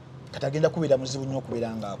kati agenda kubeera muzibu nnyo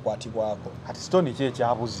okubeera nga akwatibwako kati stone ki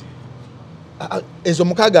ekyabuze ezo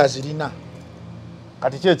mukaaga azirina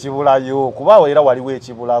kati ki ekibulayo kuba era waliwo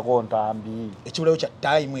ekibulako Ntambi ekibulayo kya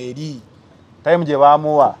time eri time gye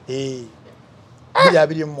baamuwa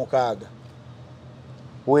 2026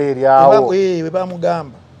 weeryawo we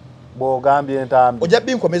baamugamba bw'ogambye Ntambi ojja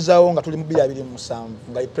binkomezaawo nga tuli mu 2027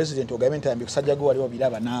 nga president ogambye Ntambi kusajja gwe waliwo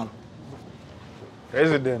biraba naawe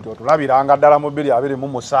president otulabiranga ddala mu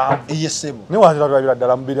 2027 eyesebo ne wazira tulabira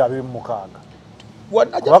ddala mu 2026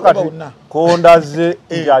 wakati kondaze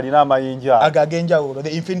nti alina amayinja agagenjawulo the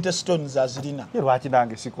Infinity Stones azirina lwaki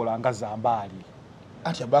nange sikola nga zambaali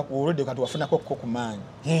ati abaku olwedde kati wafunako ko kumaanyi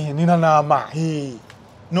nina n'amaanyi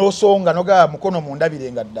no songa noga mukono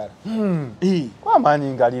mundabirenga ddala kwa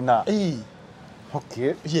manyi ngalina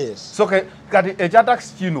okay yes so kati echa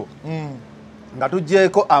taxi kino nga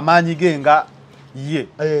tujeko amanyi genga ye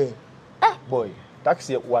boy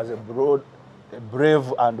taxi was a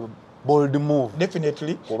brave and bold move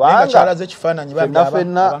definitely nga chalaze kifananyi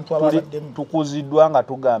abantu abaddemu tukuzidwa nga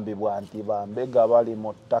tugambibwa nti bambega bali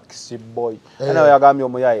mu taxi boy ana yagambye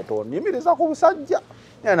omuyaye to nimiriza ku busajja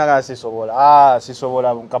yana ga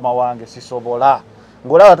sisobola mukama wange sisobola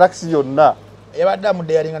ngolaba taxi yonna yabadda mu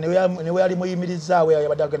daring ne we ali muyimiriza we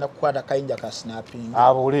yabadda agenda kukwata kayinja ka snapping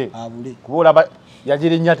abule kubola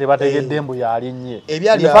yajirinya tebategedde mbu yalinnye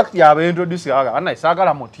in fact yabe introduce aga ana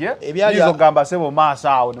isagala mutye izo gamba sebo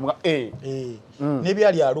masa awo ne ne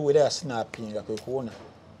byali aluwera ya snapping kwe kuona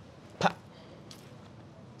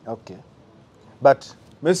okay but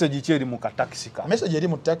message cheri mu taxi ka message eri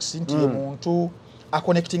mu taxi nti muntu a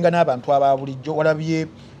connectinga n'abantu ababulijjo walabye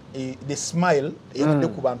the smile yabadde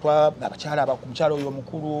ku bantu abakyala abakumkyalo oyo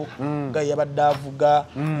mukulu nga yabadde avuga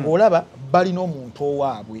ng'olaba bali n'omuntu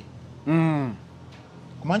owaabwe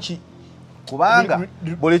kumanchi kubanga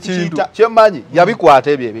buli kintu kyemmanyi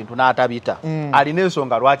yabikwata ebyo ebintu n'atabita alina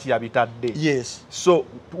ensonga lwaki yabitadde yes so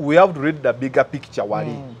we have to read the bigger picture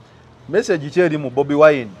wali message kyeri mu Bobi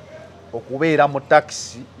Wine okubeera mu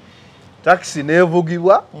taxi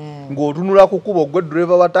nevugibwa ng'otunula ku kubo gwe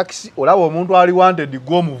driver wa taxi olaba omuntu ali wanted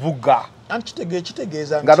g'omuvuga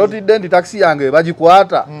kitegeeza nga totidde nti taxi yange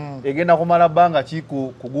bagikwata egenda kumala bbanga ki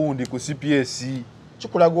ku gundi ku CPS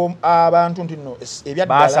kikulaga abantu nti no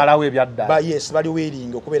ebyaddala basalawo ebyaddala yes bali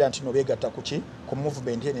wearing okubeera nti no begatta kuki ku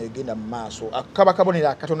movement ene egenda mu maaso akaba kabonera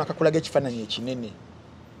akatona kakulaga ekifaananyi ekinene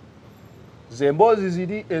zembozi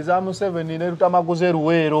ziri eza Museveni ne Lutamaguze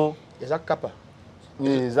Luweero eza Kapa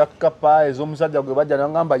Kapa ez'omusajja gwe bajja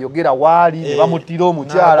ngamba yogera wali ne bamutira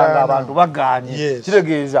omukyala nga abantu baganye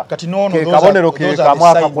kitegeeza kati nono kabonero ke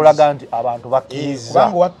kamwaka kulaga nti abantu bakkiriza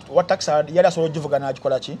kubanga wa taxi yali asobola ogivuga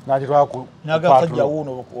n'agikola ki n'agitwala ku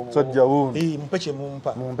sajja wuuno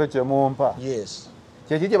mumpe mumpa yes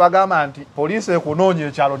kyekiki bagamba nti poliisi ekunoonya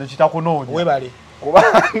ekyalo ne kitakunoonya webale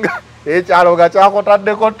kubanga ekyalo nga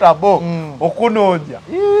kyakotaddeko tabo okunoonya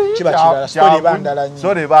kiba kirala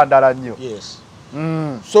story bandala nnyo yes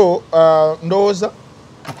so ndowooza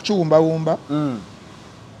okukiwumbawumba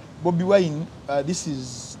Bobi Wine this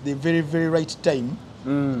is the very very right time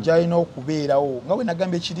gyalina okubeerawo nga we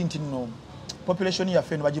nagamba ekiri nti nno population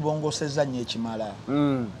yaffe eno bagibongosezza nnyo ekimala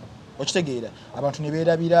okitegeera abantu ne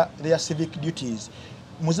beerabira their civic duties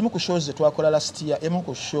muzimu ku shows ze twakola last year emu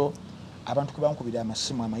ku show abantu kubankubira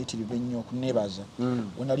amasimu amayitirivu ennyo okunebaza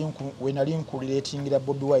we nali nkuliretingira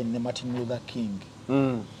Bobi Wine ne Martin Luther King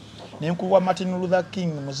nenkuwa Martin Luther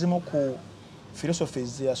King muzimu ku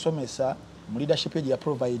philosophies yasomesa mu leadership ya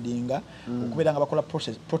providinga okubeera nga bakola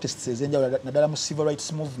protests ezenjawulo naddala mu civil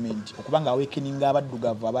rights movement okubanga awakeninga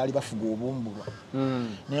abaddugavu abaali bafuga obumbulwa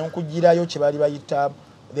nenkugirayo kye baali bayita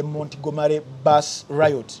the Montgomery bus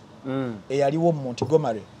riot eyaliwo mu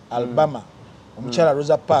Montgomery Alabama omukyala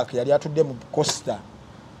Rosa Parks yali atudde mu Costa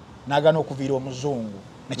n'agaana okuviira omuzungu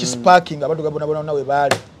nekisparking abaddugavu nabona we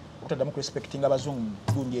baali okutaddamu respecting abazungu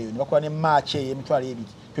gundi eyo ne bakola ne march emitwalo ebiri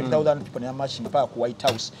 20,000 people ne marching pa ku White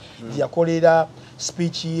House yakolera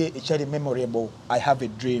speech ye ekyali memorable I have a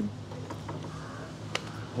dream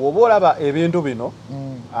bw'oba ebintu bino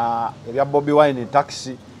ebya Bobi Wine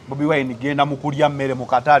taxi Bobi Wine genda mu kulya mmere mu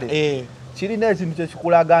katale kirina ekintu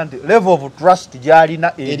kyekikulaga nti level of trust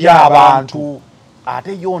gyalina eri abantu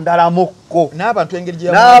ate yo ndalamukko n'abantu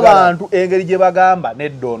engeri gye bagamba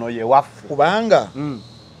neddono ye waffe kubanga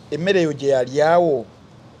emmere eyo gye yalyawo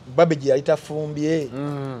babe gye yali tafumbye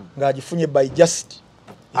ng'agifunye by just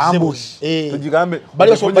ambush tugigambe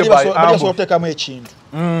bali basobola okuteekamu ekintu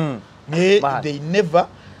they never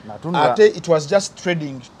ate it was just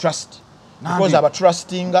trading trust because aba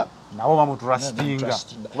trustinga nabo bamutrustinga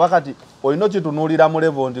kuba kati olina kitunuulira mu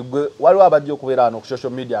level nti gwe waliwo abajja okubeera wano ku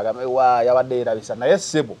social media agambe yabadde yerabisa naye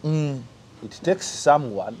ssebo it takes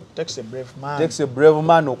someone takes a brave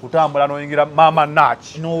man okutambula noyingira mama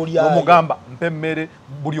Nach nomugamba mpe mmere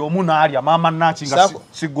buli omu n'alya mama Nach nga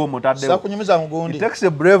siggo mutaddewo sakunyumiza mugundi it takes a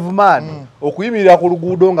brave man okuyimirira ku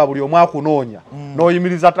luguudo nga buli omu akunoonya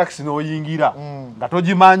noyimiriza taxi noyingira nga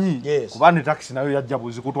togimanyi kuba ne taxi nayo yajja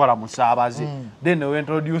buzi kutwala musaabaze then we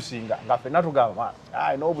introducing nga ffenna tugamba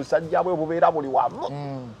n'obusajja bwe bubeera buli wamu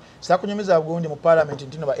sakunyumiza mugundi mu parliament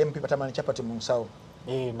ntino ba MP batamani chapati mu nsawo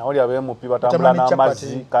naoli abemupi batambula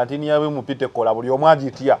n'amazzi kantini yabemupi tekola buli omu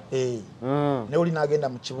agitya ne oli n'agenda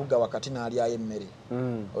mu kibuga wakati n'alyayo emmere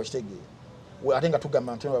okitegeera ate nga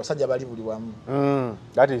tugamba nti abasajja bali buli wamu.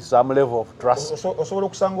 That is some level of trust. Osobola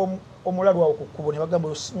okusanga omulalu awo ku kkubo ne bagamba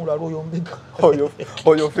osimulalu oyo mbega.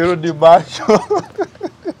 Oyo fero di basho.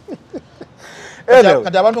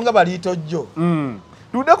 Kati abantu nga baliitojjo.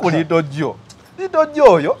 Tude ku liitojjo. Liitojjo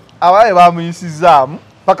oyo abaye bamuyisizaamu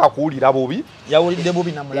paka kuwulira bubi. Yawulidde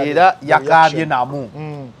bubi na mulalu. Era yakambye namu.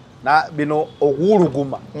 Na bino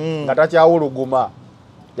okuwuluguma nga takyawuluguma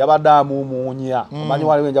yabadde amuumuunya omanyi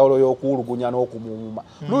waliwo enjawulo y'okuwulugunya n'okumuumuma.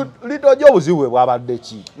 Liitojjo obuzibu bwe bwabadde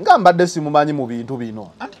ki? Nga mbadde simumanyi mu bintu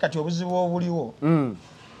bino. Anti kati obuzibu obuliwo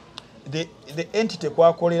the entity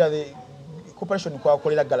kwakolera the corporation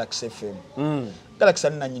kwakolera Galaxy FM. Galaxy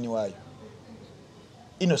ani nanyini waayo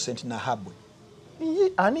Innocent Nahabwe.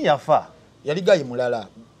 Ani yafa? Yali gayi mulala.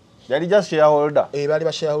 Yali just shareholder. Bali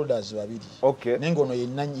ba shareholders babiri. Okay. Nengo no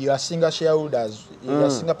yasinga shareholders,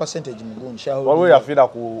 yasinga percentage mugundi shareholders. Waliwo yafira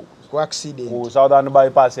ku accident. Ku Southern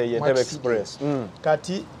Bypass Entebbe Express.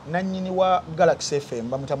 Kati nanyini wa Galaxy FM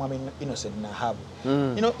bamutamu Innocent Nahabwe.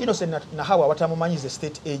 Innocent Nahabwe abatamumanyize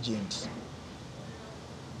state agent.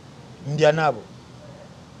 Ndianabo.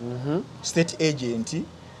 State agent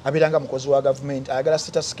abiranga mukozi wa government ayagala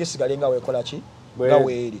status case galenga wekola ki?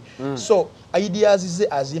 Gaweri. So ideas is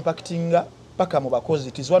as impacting paka mu bakozi.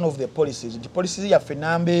 It is one of the policies. The policy ya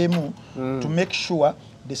fenambemu to make sure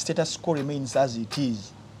the status quo remains as it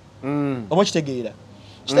is. Obo kitegeera.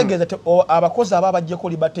 Kitegeeza abakozi ababajje ko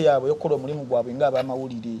libate yabo yokola omulimu gwabwe nga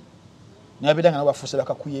abamawulire. Nabiranga nabo bafuse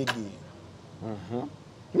bakakuyege.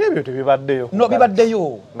 Nebyo tebibaddeyo. No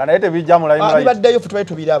bibaddeyo. Nga naye tebijja mu line right. Bibaddeyo futubale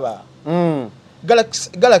tubiraba.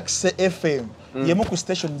 Galaxy FM yemu ku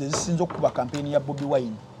stations ezisinze okuba campaign ya Bobi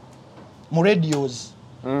Wine mu radios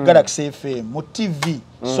Galaxy FM mu TV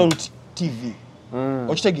Salt TV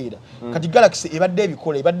okitegeera kati Galaxy ebadde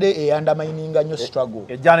ebikola ebadde eyandamining nnyo struggle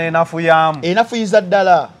ejjana enafuyiza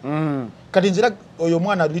ddala kati nzira oyo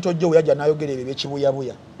mwana Liitojjo we yajja n'ayogera ebyo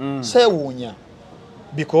ekibuyabuya seewuunya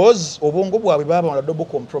because obwongo bwabwe baba na double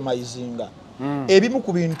compromisinga ebimu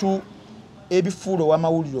ku bintu ebifuulo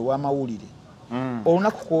w'amawulire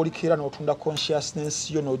olunaku kwolikira n'otunda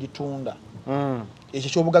consciousness yo n'ogitunda ekyo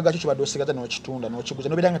ky'obugagga kyo kibadde osigaza n'okitunda n'okiguza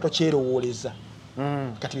n'obeera nga tokyerowooleza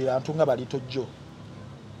kati bantu nga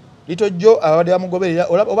Liitojjo abadde bamugoberera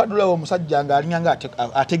obadde olaba omusajja ng'alinga nga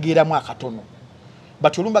ategeeramu akatono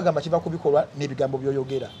but olumba gamba kiva ku bikolwa n'ebigambo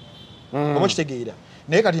by'oyogera oba kitegeera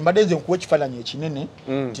naye kati mbadde nze nkuwa ekifaananyi ekinene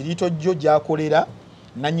nti Liitojjo gy'akolera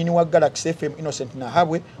nannyini wa Galaxy FM Innocent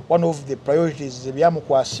Nahabwe one of the priorities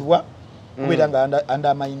ebyamukwasibwa kubera nga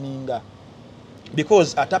undermininga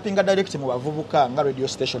because atapinga direct mu bavubuka nga radio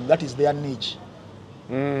station that is their niche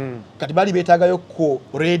kati bali betagayo ko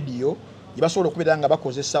radio yibasobola okubera nga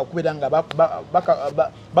bakozesa okubera nga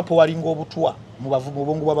bapowalinga obutwa mu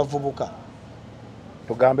bongo bw'abavubuka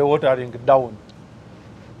tugambe watering down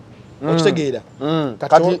okitegeera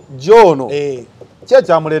kati Jono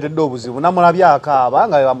kyamuleetedde obuzibu namulabye akaaba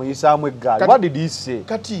nga bamuyisaamu eggaali what did he say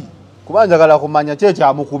kati kubanjagala kumanya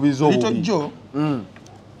kyekyamukubiza obubi Liitojjo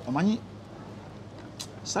omanyi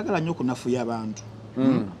sagala nnyo okunafuya abantu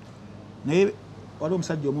naye waliwo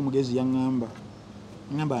omusajja omu mugezi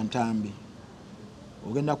yaŋŋamba Ntambi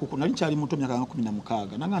ogenda nali kyali muto myaka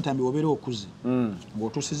 16 nanga Ntambi obeera okuze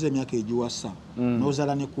ng'otuusiza emyaka egiwasa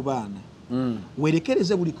n'ozaala ne ku baana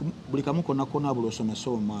weerekereze buli kamu konnakonna buli osomesa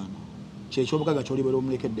omwana kyekyobugagga ky'olibeera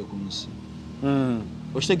omulekedde ku nsi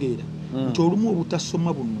okitegeera nti olumu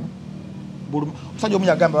obutasoma buno omusajja omu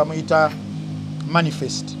yagamba bamuyita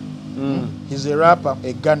Manifest he's a rapper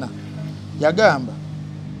a Ghana yagamba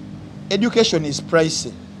education is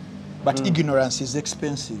pricey but ignorance is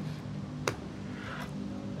expensive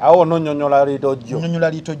awo nonyonyola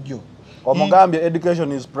Liitojjo omugambye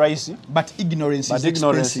education is pricey but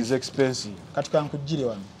ignorance is expensive kati kankujjire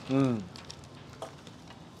wano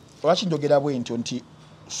lwaki njogera bwe ntyo nti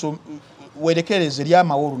weerekereze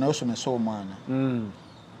ery'amawolu naye osomesa omwana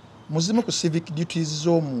muzimu ku civic duties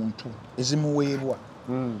z'omuntu ezimuweebwa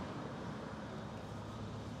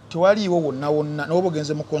tewaliiwo wonna wonna n'oba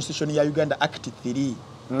ogenze mu constitution ya Uganda Act 3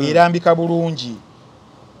 erambika bulungi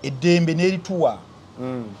eddembe n'erituwa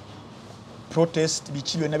protest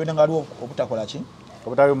biki byonna byonna nga waliwo obutakola ki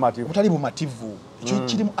obutali bumativu ekyo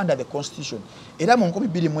kiri mu under the constitution era mu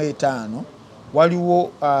 2025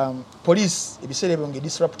 waliwo police ebiseera ebyo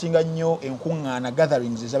ng'edisruptinga nnyo enkuŋŋaana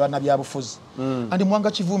gatherings ez'abannabyabufuzi andi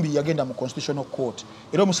Mwanga Kivumbi yagenda mu constitutional court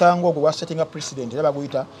era omusango ogwo gwasettinga president era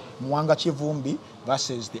baguyita Mwanga Kivumbi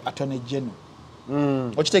versus the attorney general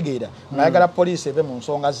okitegeera ng'ayagala police eve mu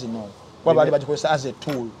nsonga zino kuba baali bagikozesa as a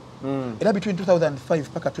tool era between 2005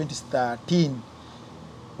 paka 2013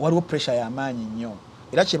 waliwo pressure y'amaanyi nnyo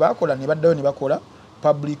era kye baakola ne baddayo ne bakola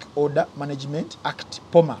Public Order Management Act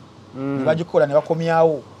POMA bagikola ne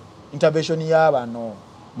bakomyawo intervention y'abano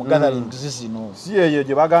mu gatherings zino si eyo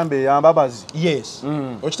gye bagambe yambabazi yes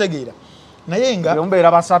okitegeera naye nga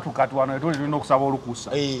yombeera basatu kati wano tulina okusaba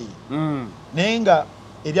olukusa naye nga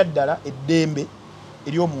eryaddala eddembe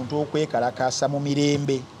ery'omuntu okwekalakasa mu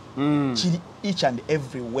mirembe kiri each and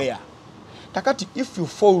everywhere kakati if you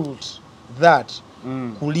fault that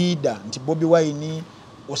ku leader nti Bobi Wine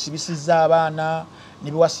osibisiza abaana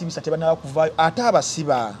ne biwasibisa tebanaba kuvaayo ate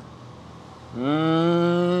abasiba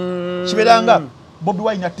kiberanga Bobi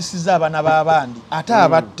Wine atisiza abaana b'abandi ate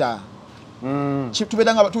abatta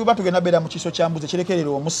tuba tugenda beera mu kiso kya mbuzi kirekerera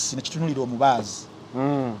omusi ne kitunulira omubaazi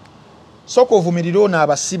sooka ovumirira ono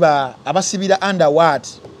abasibira under what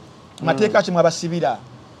mateeka kimwe abasibira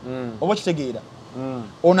oba kitegeera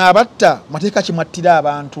ono abatta mateeka kimwe attira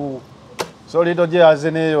abantu so lito gye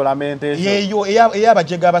aze neyo lamentation yeyo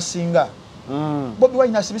eyabajega abasinga Bobi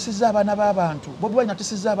Wine asibisiza abaana b'abantu Bobi Wine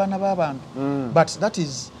atisiza abaana b'abantu but that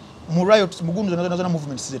is mu riot mugundu zona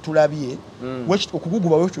movements ze tulabye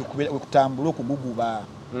okuguguba wekutambula okuguguba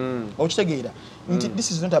okitegeera nti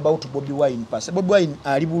this is not about Bobi Wine pass Bobi Wine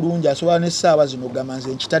ali bulungi asobola n'essaawa zino gamanze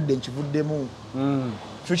nkitadde nkivuddemu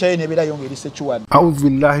future yene bera yonge lise chuwad a'udhu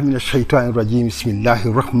billahi minash shaitani rajim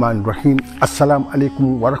bismillahir rahmanir rahim assalamu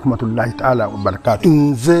alaikum wa rahmatullahi ta'ala wa barakatuh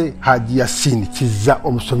nze Haji Yasin kiza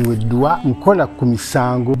omusomi weddwa nkola ku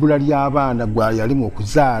misango bulali abaana gwa yalimu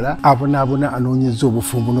okuzaala abona anoonyeza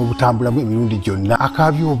obufumbo n'obutambula mu emirundi gyonna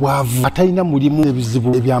akabyo obwavu atalina mulimu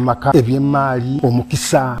ebizibu ebyamaka eby'emmaali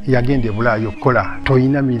omukisa yagende bulayo okukola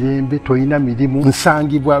toyina mirembe toyina mirimu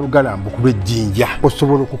nsangibwa lugalambu kulw'ejjinja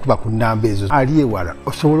osobola okukuba ku nnamba ezo ali ewala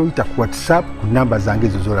osobola oyita ku WhatsApp ku namba zange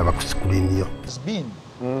ezo zolaba ku screen yo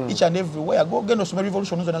each and everywhere go gendo some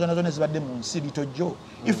revolution zona zibadde mu nsi litojjo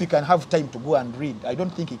if you can have time to go and read I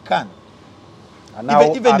don't think he can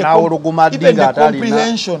even the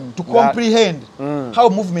comprehension to comprehend how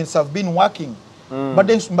movements have been working but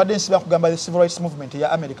then siba kugamba the civil rights movement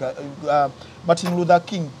ya America Martin Luther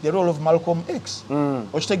King the role of Malcolm X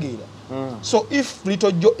okitegeera so if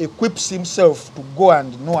Little Joe equips himself to go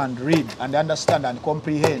and know and read and understand and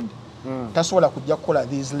comprehend tasobola kujja kukola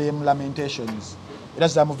these lame lamentations era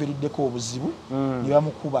zamuviiriddeko obuzibu ne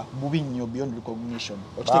bamukuba bubi nnyo beyond recognition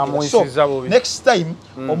so next time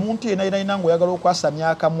omuntu yenayina ng'oyagala okwasamya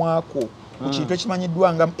akamwako ku kintu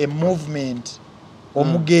ekimanyiddwa nga a movement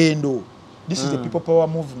omugendo this is the people power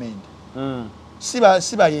movement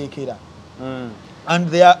siba yeekera and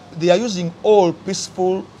they are using all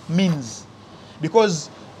peaceful means because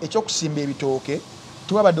ekyokusimba ebitooke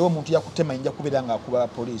tewabaddewo omuntu yakutema inja kubeera nga akuba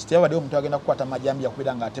police tewabaddewo omuntu agenda kukwata majambi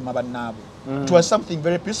yakubeera nga atema bannaabo it was something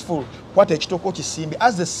very peaceful kwata ekitooke okisimbe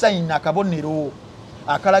as a sign akabonero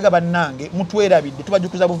akalaga bannange mutwerabidde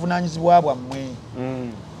tubajukiza buvunaanyizibwa bwammwe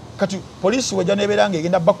kati police wejja nebeera nga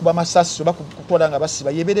egenda bakuba amasasi oba kutwala nga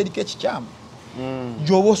basiba yebeera eriko ekikyamu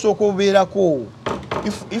gy'oba osooka obeerako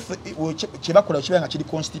if kyebakola kibeera nga kiri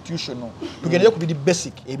constitutional tugendere ku biri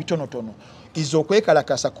basic ebitonotono is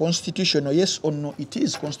okwekalakasa constitutional yes or no it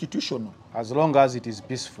is constitutional as long as it is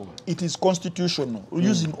peaceful it is constitutional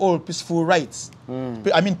using all peaceful rights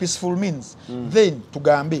I mean peaceful means then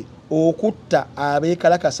tugambe okutta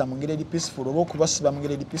abekalakasa mu ngeri peaceful oba okubasiba mu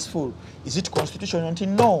ngeri peaceful is it constitutional until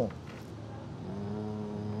no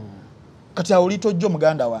kati awulito jjo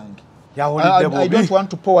muganda wange I don't want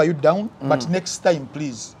to power you down but next time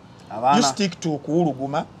please you stick to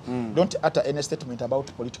kuuluguma don't utter any statement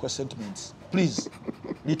about political sentiments please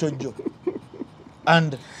Little Joe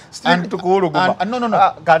and stick to kuuluguma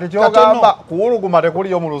no kati kyogamba kuuluguma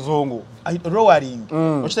tekuliyo mu luzungu roaring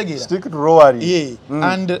okitegeera stick to roaring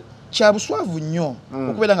and kyabuswavu nnyo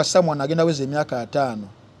okubeera nga someone agenda weza emyaka 5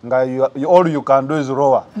 nga all you can do is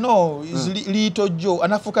roar no is Little Joe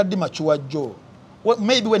anafuka ddi mature Joe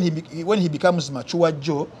maybe when he becomes mature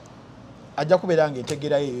Joe ajja kubeera nga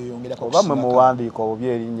entegera ye yongera ko bamwe muwandiiko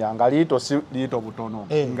obyerinnya nga liito si liito butono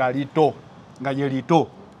nga liito nga ye liito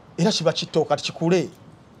era kiba kito kati kikule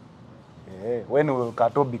when will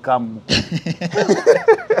Kato become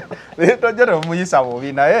liito jero muyisa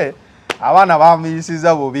bobi naye abaana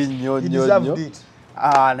bamuyisiza bobi nnyo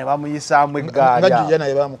ne bamuyisaamu eggaali nga Juliana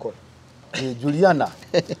ye bamukola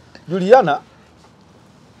Juliana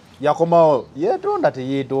yakomawo yeetonda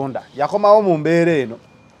teyeetonda yakomawo mu mbeera eno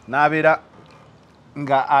n'abeera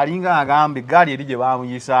nga alinga agamba eggaali eri gye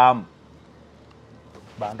baamuyisaamu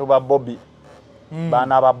bantu ba Bobi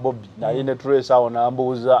baana ba Bobi naye ne Trace awo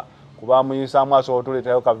n'ambuuza kuba muyisaamu asobola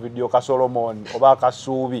tuleetayo ka video ka Solomon oba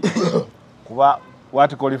akasuubi kuba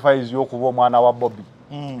what qualifies you okuba omwana wa Bobi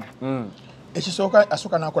ekisooka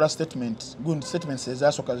asooka n'akola statement gundi statements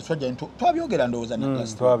ezasooka zitwajja nti twabyogera ndowooza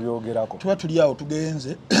twabyogerako tuba tuli awo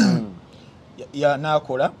tugenze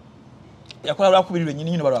n'akola yakola lwakubiri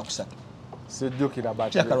lwennyini nyini balwakusatu sijjukira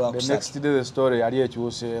but the next day the story yali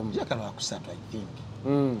ekyuseemu lwakusatu I think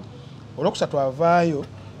olwokusatu avaayo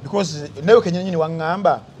because nayo kenyini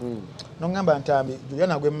waŋŋamba noŋŋamba Ntambi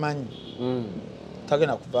Juliana gwe mmanyi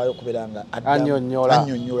tagenda kuvaayo kubeera nga annyonnyola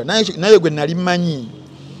naye gwe nali mmanyi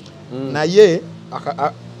naye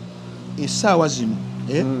essaawa zino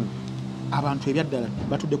abantu ebyaddala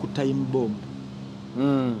batudde ku time bomb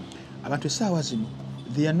abantu essaawa zino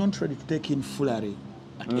they are not ready to take in foolery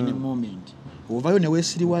at any moment ovaayo ne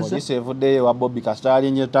weesiriwaza poliisi evuddeyo wa Bobi kasita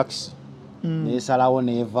alinye taxi neesalawo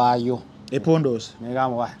neevaayo epondosi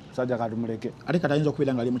negamba musajja katumuleke ate katayinza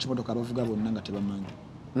okubeera nga ali mu kimotoka abavuga bonna nga tebamanyi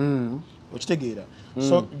okitegeera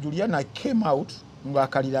so Juliana came out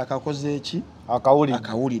ng'akalira akakoze eki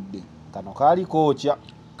akawulidde kano kaali kookya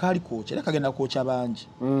era kagenda kwokya bangi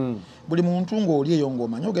buli muntu ng'oli eyo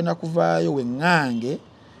ng'omanyi ogenda kuvaayo weŋŋange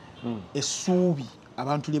essuubi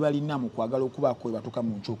abantu lye balina mu kwagala okubaako we batuuka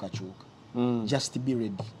mu nkyukakyuka just be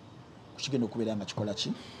ready kukigenda okubeera nga kikola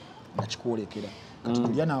ki nga kikwolekera kati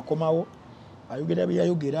Juliana akomawo ayogera bye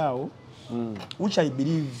yayogera awo which I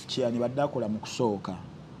believe kyani badde akola mu kusooka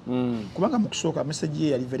kubanga mu kusooka message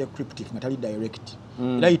ye yali very cryptic nga tali direct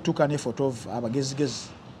era yituuka ne photo of abagezigezi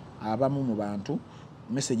abamu mu bantu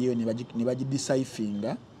message eyo ne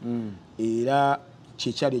bagideciphinga era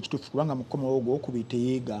kyekyali ekituufu kubanga mu kukomawo ogwokubiri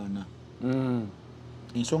teyeegaana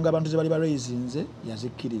ensonga abantu ze bali baraisinze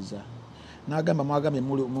yazikkiriza n'agamba mwagambye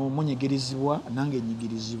munyigirizibwa nange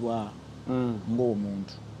nyigirizibwa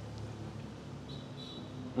ng'omuntu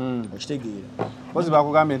okitegeera bozi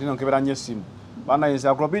bakugambye nti nkebera nnyo essimu bana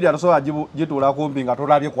encyclopedia tosobola gituula kumpi nga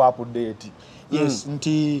tolabye ku update yes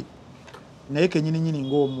nti naye kenyininyini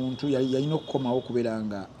ng'omuntu yalina okukomawo okubeera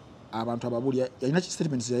nga abantu ababuli yalina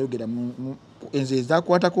statements yayogera enze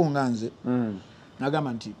ezakwatako nga nze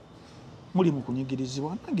n'agamba nti muli mu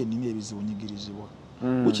kunyigirizibwa nange nina ebizibu nyigirizibwa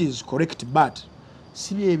which is correct but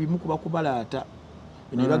si byebimu kuba kubalaata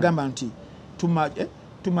bino bagamba nti too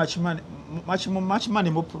much money,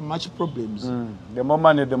 much problems. The more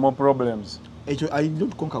money, the more problems. I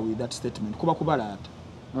don't concur with that statement. Kuba kubalaata.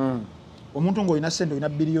 Omuntu ng'olina ssente olina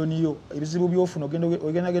biliyoni yo ebizibu by'ofuna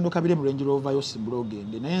ogenda okabire mu Range Rover yo simbula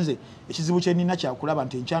ogende naye nze ekizibu kye nnina kyakulaba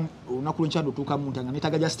nti olunaku lw'enkyanda otuuka mu ntanga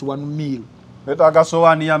neetaaga just 1 meal. Neetaaga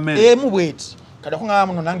sowaani ya mmere. Emu bw'eti kati okungamba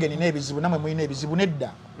muno nange nina ebizibu namwe mulina ebizibu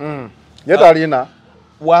nedda. Ye talina.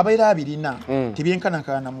 Wabeera abirina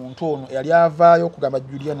tebyenkanakana muntu ono yali avaayo okugamba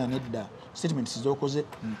Juliana nedda statements z'okoze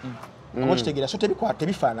oba kitegeera so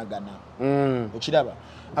tebifaanagana okiraba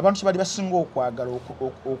abantu kye bali basinga okwagala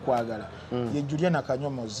ye Juliana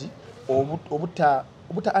Kanyomozi obuta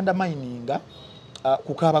undermininga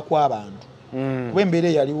kukaaba kw'abantu kuba embeera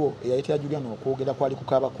eyaliwo eyayitira Juliana okwogera kwali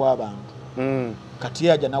kukaaba kw'abantu kati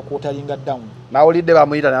yaja nakwotalinga down nawulidde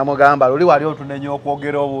bamuyita namugamba luli wali otunenya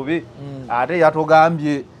okwogera obubi ate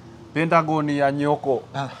yatugambye Pentagon ya nyoko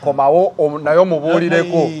komawo naye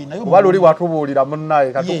omubuulireko kuba luli watubuulira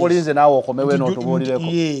munnaye katukulinze naawe okomewe n'otubuulireko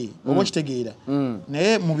oba kitegeera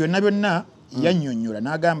naye mu byonna yannyonnyola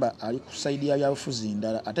n'agamba ali ku sayidi ya byabufuzi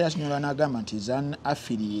ndala ate yakinnyola n'agamba nti is an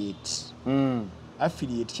affiliate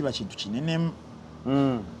kiba kintu kinenemu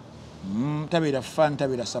tabeera fan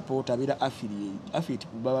tabeera support tabeera affiliate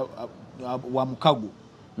wa mukago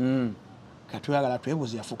katwagala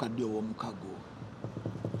twebuze yafuuka ddi ow'omukago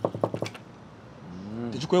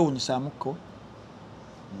tekikwewunyisaamuko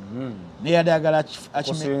naye yadagala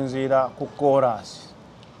kusinziira ku chorus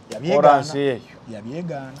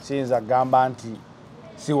yabyegaana siyinza kugamba nti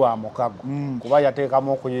si wa mukago kuba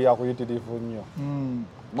yateekamu okuyiya kuyitirivu nnyo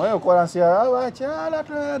mweyo chorus abakyala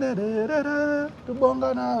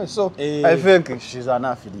tubonga naawe so I think she's an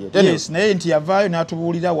affiliate yes naye nti yavaayo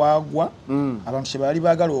n'atubuulira waagwa abantu kye bali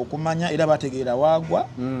baagala okumanya era bategeera waagwa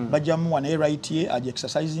bajjamuwa naye right ye aje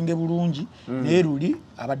exercising bulungi naye luli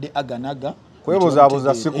abadde aganaga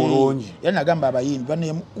kwebuzaabuza si kulungi era nagamba abayimbi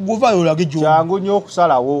bane guvaayo olage jo kyangu nnyo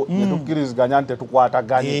okusalawo netukkiriziganya nti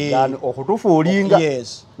tetukwataganye okutufuulinga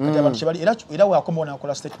yes kati abantu kye bali era waakomawo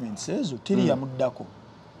n'akola statements ezo teri yamuddako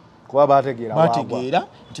kuba bategeera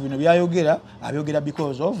nti bino byayogera abyogera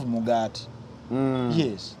because of mugaati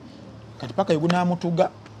yes kati paka yugunaamutuga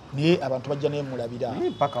naye abantu bajja naye mulabira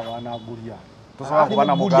paka wanagulya tosobola kuba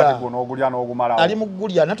na mugaati guno ogulya n'ogumalawo ali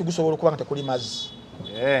mugulya naye tugusobola okuba nga tekuli mazzi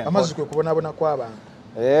amazzi kwe kubonaabona kw'abantu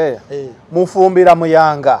mufumbira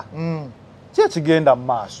muyanga ki ekigenda mu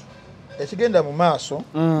maaso ekigenda mu maaso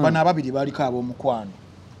bano ababiri baaliko ab'omukwano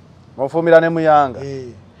mufumbira ne muyanga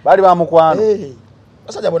baali ba mukwano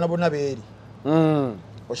basajja bonna beeri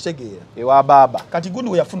okitegeera ewa baba kati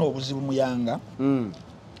gundi we yafuna obuzibu muyanga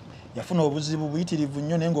yafuna obuzibu buyitirivu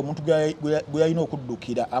nnyo naye ng'omuntu gwe yalina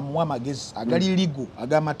okuddukira amuwa amagezi agali ligo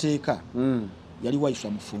ag'amateeka yali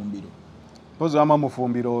wayiswa mufumbiro pozi wama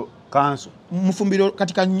mufumbiro kanso mufumbiro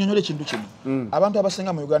kati kannyonyola ekintu kino abantu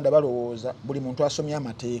abasinga mu Uganda balowooza buli muntu asomye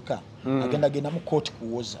amateeka agenda mu kooti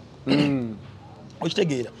kuwoza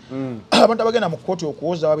okitegeera abantu abagenda mu kooti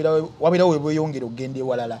okuwoza wabirawo webweyongera okugenda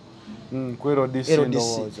ewalala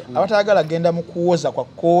abatayagala agenda mu kuwoza kwa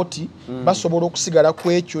kooti basobola okusigala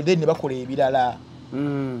ku ekyo then ne bakola ebirala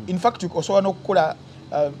in fact osobola n'okukola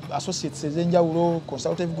associates ez'enjawulo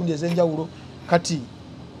consultative gundi ez'enjawulo kati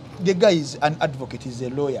the guy is an advocate, is a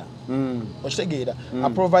lawyer. Okitegeera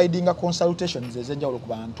providing a consultations ez'enjawulo ku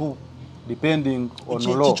bantu depending on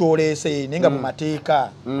law kikyolese nenga mu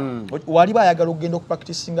mateeka wali bayagala okugenda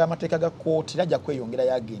okupracticinga amateeka ga kooti najja kweyongera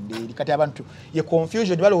yagenda eri kati abantu ye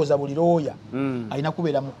confusion balowooza buli lawyer alina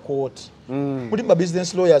kubeera mu kooti muli ba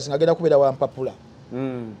business lawyers ngagenda kubeera wa mpapula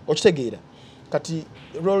okitegeera kati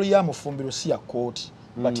role ya mufumbiro si ya kooti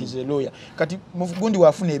but is a lawyer kati mugundi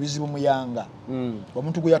wafuna ebizibu muyanga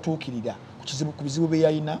omuntu gwe yatuukirira ku bizibu bye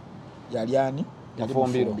yalina yali ani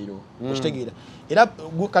mufumbiro okitegeera era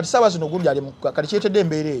kati saawa zino gundi ali kati kyetedde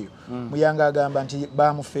embeera eyo muyanga agamba nti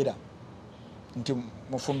bamufera nti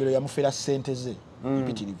mufumbiro yamufera ssente ze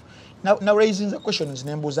mpitirivu now raising the questions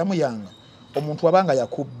nembuuza muyanga omuntu wabanga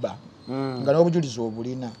yakubba nga n'obujulizi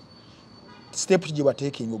obulina step ki gye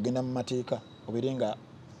wateekinga ogenda mu mateeka obeere nga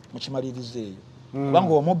mukimaliriza eyo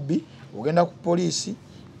kubanga omubbi ogenda ku poliisi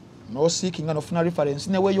n'osiikinga n'ofuna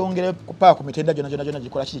reference ne weeyongere paa ku mitenda gyonna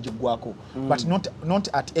gikola kiki giggwako but not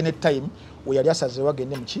at any time we yali asazeewo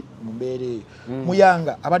agende mu mbeera eyo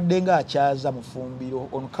muyanga abadde nga akyaza mufumbiro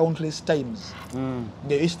on countless times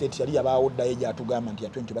nga estate yali yabaawo ddayo gyatugamba nti ya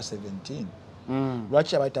 2017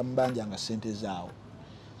 lwaki abayita mubanja nga ssente zaawo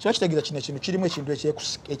so kitegeeza kino ekintu kirimu ekintu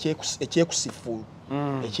ekyekusifu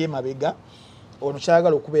ekyemabega ono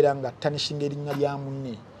kyagala okubeera nga tanishinga erinnya lya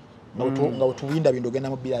munne nga wetuwinda bintu ogenda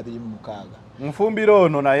mu 2026 mufumbiro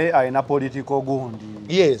ono naye alina politiko gundi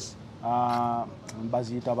yes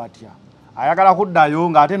baziyita batya ayagala kuddayo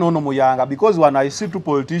ng'ate noono muyanga because when I see two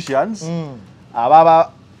politicians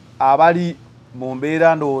abali mu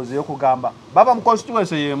mbeera ndowooza ey'okugamba baba mu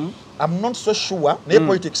constituency yemu I'm not so sure naye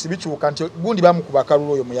politics bikyuka nti gundi bamukuba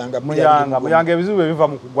kalulu oyo muyanga ebizibu ebiva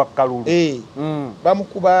mu kugwa kalulu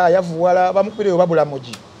bamukuba yavuwala bamukubira oba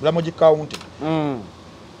bulamogi county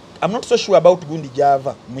I'm not so sure about gundi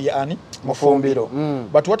java muyani mufumbiro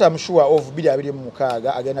but what I'm sure of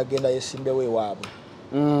 2026 agenda yesimbewe waabwe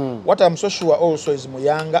what I'm so sure also is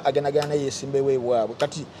muyanga agenda yesimbewe waabwe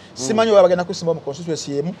kati simanyi wabagenda kusimba mu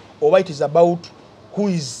constituency yemu oba it is about who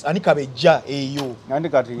is anikabeja eyo nandi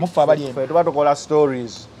kati mufa bali tuba tukola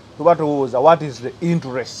stories tuba tuwuza what is the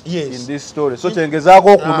interest in this story so chengezaako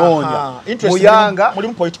okunoonya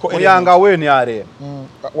muyanga weni are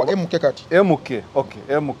wa MK kati MK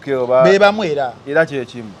okay MK oba beba mwera era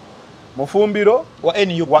kyekimu mufumbiro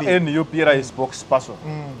wa NUP era spokesperson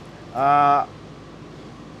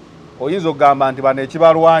oyinza okugamba nti bano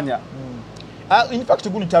ekibalwanya in fact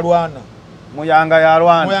guni talwana Muyanga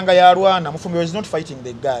yarwana mufumbiro is not fighting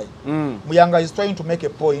the guy Muyanga is trying to make a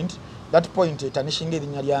point that point etanishinga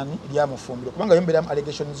erinnya lyani lya mufumbiro kubanga yombera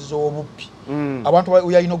allegations z'obuppi abantu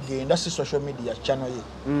uyayina okugenda si social media channel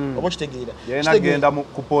ye obo kitegeera yena genda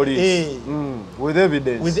ku police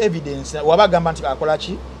with evidence wabagamba nti akola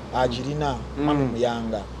ki agirina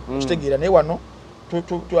Muyanga kitegeera naye wano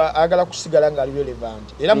agala kusigala nga ali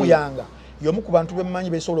relevant era Muyanga yomu ku bantu bemanyi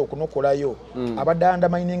besobola okunokolayo abadde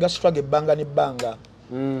undermining struggle ebbanga n'ebbanga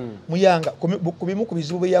Muyanga kubimu ku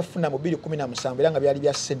bizibu bye yafuna mu 2017 era nga byali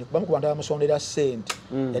bya ssente kubamu ku bantu abamusondera ssente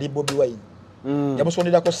yali Bobi Wine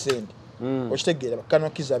yamusonderako ssente okitegeera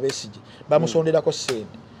bakanokiza Besigye bamusonderako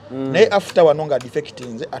ssente naye after wano nga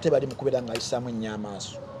defectinze ate bali mu kubeera nga ayisaamu ennyo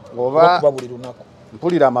amaaso okuba buli lunaku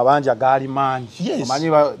mpulira amabanja gaali mangi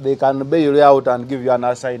omanyi they can bail you out and give you an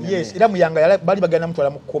assignment yes era Muyanga bali bagenda mutwala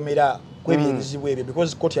mu komera kwebyo ebizibu ebyo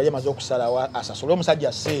because kooti yali amaze okusalawo asasole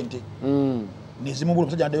omusajja ssente nezimubula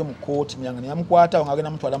omusajja addayo mu kooti Muyanga neyamukwata nga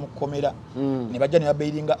agenda mutwala mu komera ne bajja ne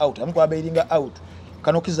babailinga out amukwala bailinga out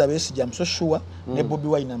kanokiza Besigye I'm so sure ne Bobi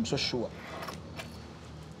Wine I'm so sure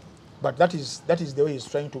but that is the way he's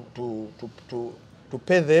trying to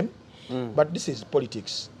pay them but this is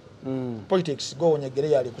politics politics go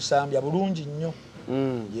onyegere yali kusambya bulungi nnyo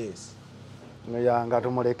yes Muyanga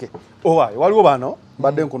tumuleke waliwo bano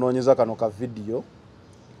badde nkunoonyeza kano ka video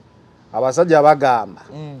abasajja abagamba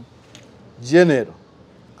general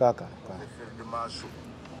kaka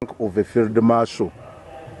of a field marshal.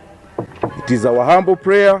 It is our humble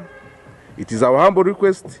prayer, It is our humble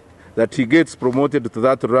request that he gets promoted to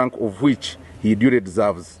that rank of which he duly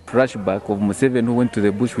deserves. Flashback of Museveni who went to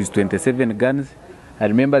the bush with 27 guns. I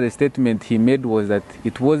remember the statement he made was that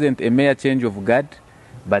it wasn't a mere change of guard,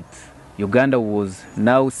 but Uganda was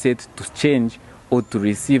now set to change or to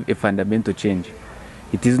receive a fundamental change.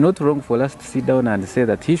 It is not wrong for us to sit down and say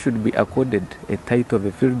that he should be accorded a title of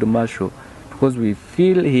a field marshal because we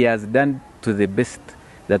feel he has done to the best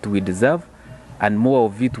that we deserve, and more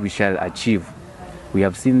of it we shall achieve. We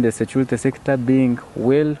have seen the security sector being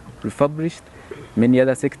well refurbished. Many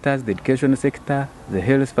other sectors, the education sector, the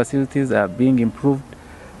health facilities are being improved.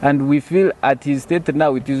 And we feel at his state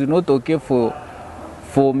now, it is not okay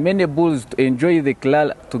for many bulls to enjoy the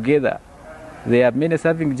clan together. There are many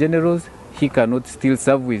serving generals. He cannot still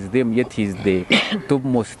serve with them, yet he is the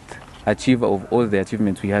topmost achiever of all the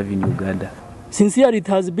achievements we have in Uganda. Sincerely, it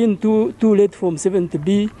has been too late for Museveni to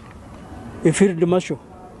be a field marshal.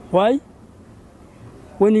 Why?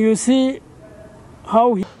 When you see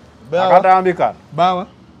how he... Bawa.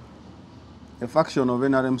 A faction of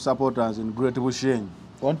NRM supporters in Great Bushenyi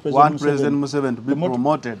want President Museveni to be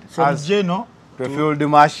promoted as General to field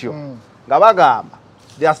marshal. Gabagamba,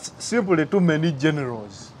 there are simply too many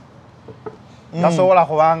generals. That's all I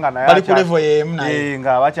want. Bali kulevo ye munaye.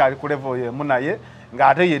 Nga bacha kulevo ye munaye. Nga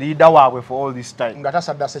ate ye leader wawe for all this time. Nga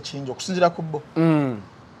tasabda se chinjo kusinzira kubbo.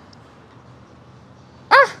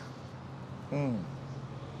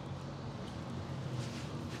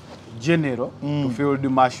 General to field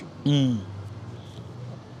marshal.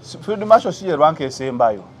 Field marshal si rank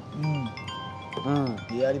esembayo.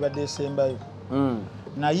 Yali badde esembayo.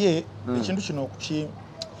 Naye ekintu kino okuki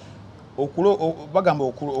bagamba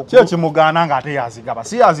okulo kyo kimugana nga ate yazigaba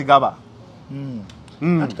si yazigaba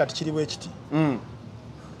ati kati kiri bwe kiti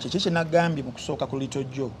kiki nagambye mu kusooka ku Little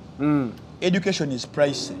Joe education is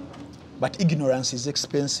pricey but ignorance is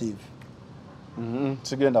expensive.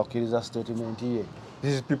 Sigenda okiriza statement here.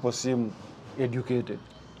 These people seem educated.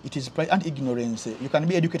 It is price and ignorance. You can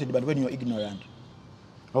be educated but when you are ignorant.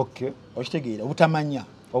 Okay. Okitegeera obutamanya.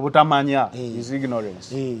 Obutamanya is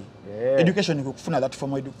ignorance. Education is kufuna that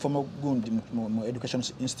from gundi education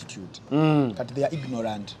institute. But they are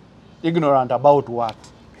ignorant. Ignorant about what?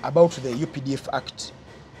 About the UPDF Act.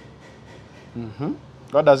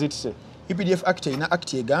 What does it say? UPDF Act ina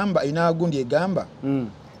act egamba ina gundi egamba.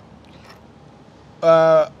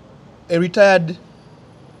 A retired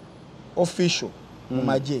official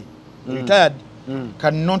mumaje retired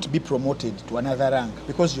cannot be promoted to another rank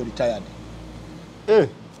because you're retired. A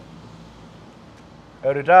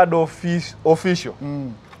retired official.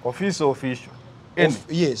 Official.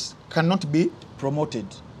 Yes, cannot be promoted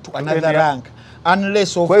to another rank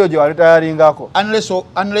unless of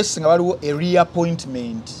unless a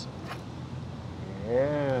reappointment.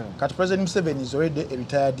 Kat President Museveni is already a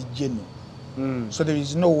retired general. So there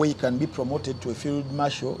is no way he can be promoted to a field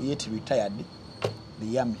marshal yet retired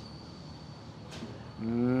the army.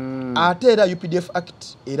 Ate era UPDF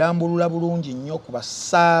Act erambulula bulungi nnyo kuba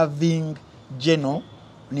serving general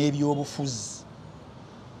n'ebyobufuzi.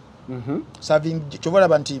 Serving chobola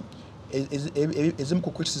banti ezimu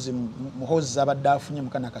ku criticism muhozi abadde afunye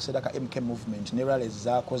mukana akaseera ka MK movement ne rallies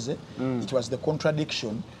zakoze. It was the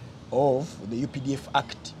contradiction of the UPDF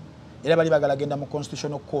Act. Era bali bagala genda mu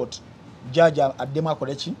constitutional court. Judge addemu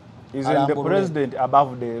akolechi. Isn't the president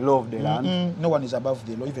above the law of the land? No one is above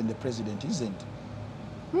the law, even the president isn't.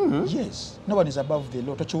 Yes, no one is above the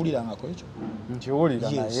law. Tochiwulirangako ekyo.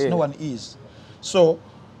 Yes, no one is. So,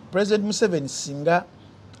 President Museveni singa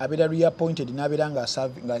abera reappointed n'abera nga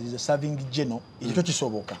is a serving general, ekyo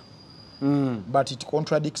kisoboka. But it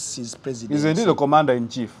contradicts his presidency. Isn't he the commander in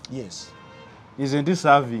chief? Yes. Isn't he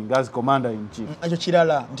serving as commander in chief? Ekyo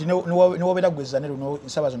kirala nti ne wabera gweza ne luno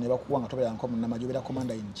nsabazo ne bakuwanga tobera nko munamajo bera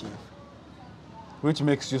commander in chief. Which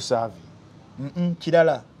makes you serving?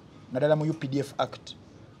 Kirala nadala mu UPDF Act.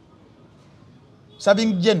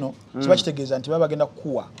 Serving general kiba kitegeeza nti baba bagenda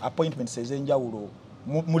kuwa appointments ezenjawulo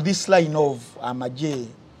mu this line of amaje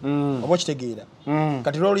obo kitegeera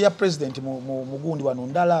kati role ya president mu gundi wano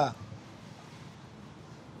ndala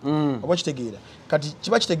obo kitegeera kati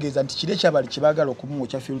kiba kitegeeza nti kire kyabali kibagala okumuwa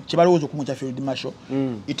kya field kibalowooza okumuwa kya field marshal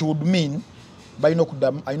it would mean bayina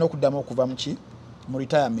okuddamu okuva mu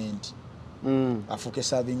retirement afuuke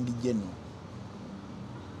serving general,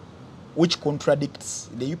 which contradicts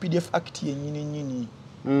the UPDF Act yennyini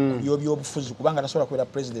by'obufuzi kubanga tasobola kubeera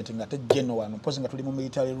president nga te general wano mpozi nga tuli mu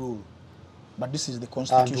military rule, but this is the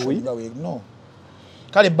constitution. No,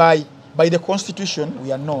 kale by the constitution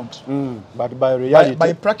we are not, but by reality,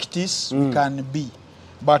 by practice we can be,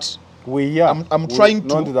 but I'm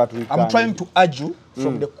trying to argue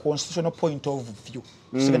from the constitutional point of view.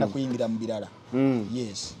 Sigenda kuyingira mu birala.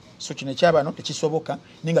 Yes. So kino kyabano tekisoboka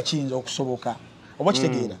ninga kiyinza okusoboka. Oba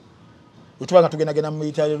kitegeera. Utubanga tugenda mu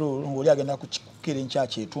military rule ngoli agenda kukira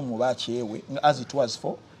enchache etumu bakyewe as it was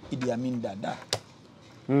for Idi Amin Dada.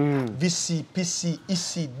 VC, PC,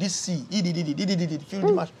 EC, DC, EDD,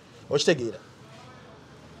 Field Marshal. Okitegeera.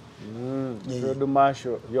 Field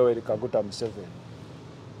Marshal Yoweri Kaguta Museveni.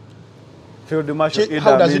 Field Marshal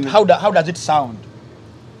how does it sound?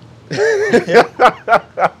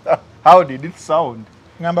 How did it sound?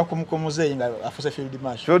 Ngamba kumuzeyi nga afuse Field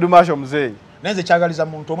Marshal. Field Marshal muzeyi. Nenze kyagaliza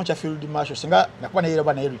muntu omu kya Field Marshal singa nakuba naye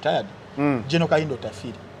bana retired. General Kayindo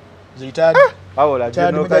Tafiri. Retired. Awola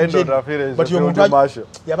General Kayindo Tafiri is Field Marshal.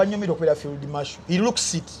 Yabanyumira okubera Field Marshal. He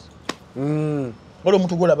looks it. Wale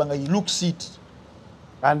omuntu golabanga he looks it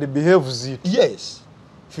and behaves it. Yes.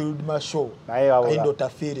 Field Marshal Kayindo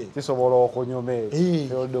Tafiri. Kisobola okonyomera.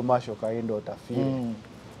 Field Marshal Kayindo Tafiri.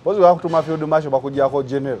 Bozi wakutuma Field Marshal bakujjako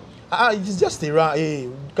general. It is just a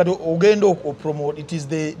rank. Kado ogendo promote. It is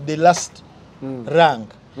the last rank.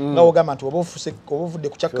 Nga ogamba nti obufudde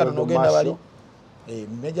kuchakkana nogenda wali.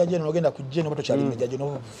 Major general ogenda ku general bato kyali major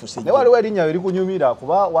general obufuse. Ne waliwo erinnya erikunyumira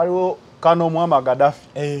kuba waliwo Kano Muammar Gaddafi.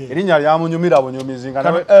 Erinnya lyamunyumira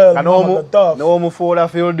bunyumizinga n'omufuula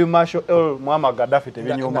Field Marshal Muammar Gaddafi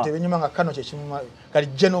tebinyuma. Nga tebinyuma nga Kano kye kimuma kali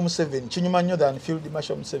General Museveni kinyuma nnyo than Field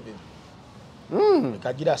Marshal Museveni.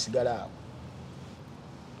 Kagira asigala awo.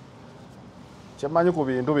 Chemanyi ku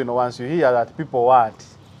bintu bino once you hear that people want.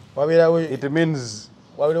 It means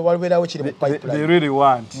they really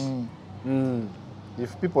want.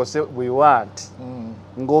 If people say we want,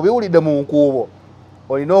 ng'obiwulidde mu nkuubo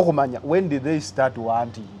olina okumanya when did they start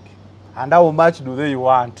wanting and how much do they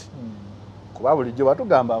want. Kuba bulijjo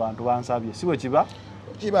batugamba abantu bansabye si bwe kiba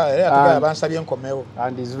era bansabye enkomewo.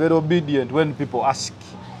 And is very obedient when people ask.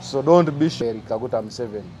 So don't be sure Kaguta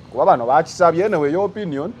Museveni. Kuba bano bakisabye anyway your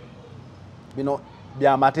opinion bino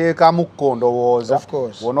bya mateeka mu kondowooza. Of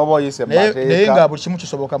course. Wonobo yise mateeka. Naye nga buli kimu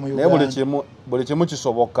kisoboka mu Uganda. Ne buli kimu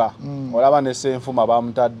kisoboka. Olaba ne Senfuma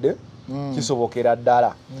bamutadde kisobokera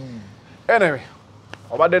ddala. Anyway,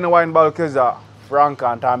 obadde ne Wine Balkeza Frank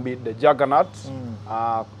Ntambi the Juggernaut.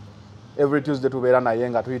 Every Tuesday tubeera naye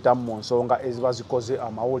nga tuyita mu nsonga eziba zikoze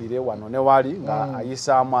amawulire wano ne wali nga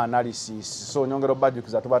ayisaamu analysis. So nyongero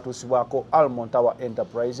bajjukiza tubatuusibwako Almontawa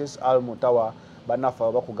Enterprises, Almontawa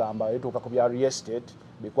bannaffe bakugamba etuuka ku bya real estate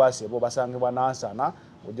bikwase bo basangibwa Nansana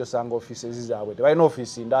ojjo sanga offices zaabwe tebalina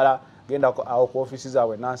office ndala genda awo ku offices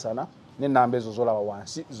zaabwe Nansana n'ennamba ezo zolaba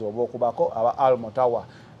wansi zoba okubako aba Almontawa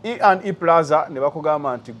E&E Plaza ne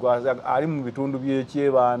bakugamba nti ali mu bitundu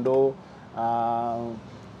by'ekyebando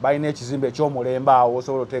balina ekizimbe ekyomulembe awo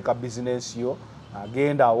osobola oteeka bizinesi yo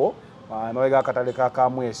agenda awo amabega akatale ka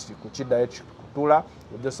Kamwesi ku kiddayo ekitula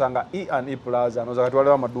ojjo sanga E&E Plaza noza kati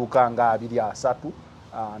waliwo amaduuka nga 2-3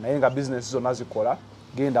 naye nga bizinesi zonna zikola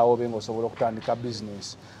genda awo benga osobola okutandika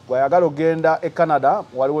bizinesi. Gwayagala ogenda e Canada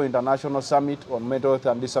waliwo International Summit on Mental Health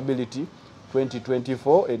and Disability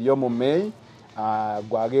 2024 eriyo mu May.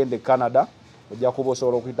 Gwagenda e Canada ojja kuba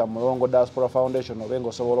osobola okuyita Mulongo Diaspora Foundation obenga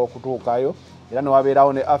osobola okutuukayo era ne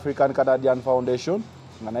wabeerawo ne African Canadian Foundation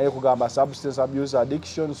nga naye kugamba substance abuse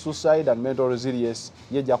addiction suicide and mental resilience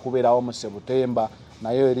yejja kubeerawo mu September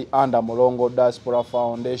naye eri under Mulongo Diaspora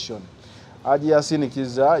Foundation. Aji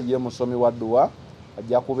yasinikiza ye musomi wa dduwa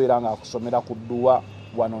ajja kubeera nga akusomera ku dduwa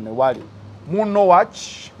wano ne wali muno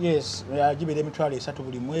watch. Yes, ajibira emitwalo 3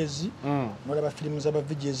 buli mwezi. Nolaba filimu z'aba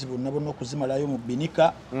VJs bonna okuzimalayo mu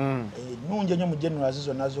Binika. Nungi nnyo mu general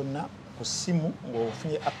zonna ku simu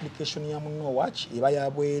ng'ofunye application ya muno watch eba ya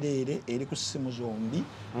bwerere eri ku simu zombi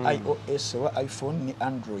iOS wa iPhone ni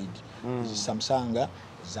Android. Samsung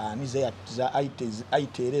zani za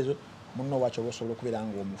itel ezo muno watch obosobola okubeera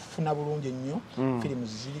ng'omufuna bulungi nnyo. Filimu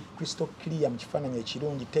ziri crystal clear mu kifaananyi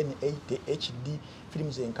ekirungi 1080 HD.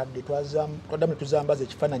 Filimu enkadde twaddamu tuzambaza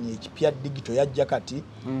ekifaananyi ekipya digital yajja kati.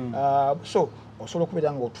 So osobola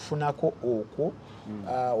okubeera ng'otufunako okwo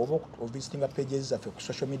oba ovisitinga pages zaffe ku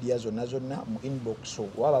social media zonna mu inbox. So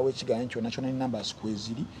wabawo ekiganyo kyonna kyonna numbers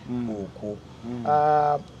kweziri okwo.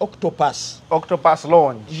 Octopus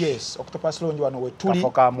Lounge. Yes, Octopus Lounge wano we tuli.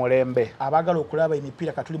 Kafoka mulembe. Abagala okulaba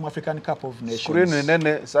emipiira katuli mu African Cup of Nations. Screen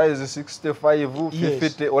nene size 65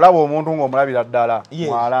 50 olaba omuntu ng'omulabira ddala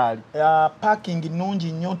mwalaali. Parking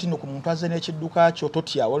nungi nnyo ntino ku muntu azze n'ekidduka kyo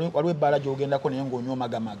totya waliwo ebbaala gy'ogendako naye ng'onywa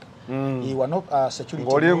magamaga. Wano security.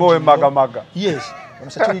 Ng'olinga ow'emmagamaga. Yes.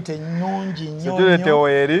 security nnungi nnyo security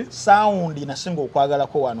weri sound nasinga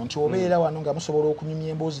okwagalako wano nti obeera wano nga musobola okunyumya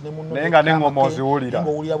emboozi ne munno nenga n'engoma oziwulira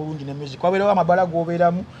ng'owulira bulungi ne music wabeerawo amabala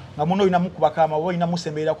g'obeeramu nga munno olina mukubaka amaba olina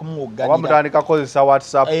musemberera kumuwogganira oba mutandika kozesa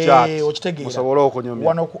whatsapp chat okitegeera musobole okunyumya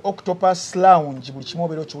wano ku Octopus Lounge buli kimu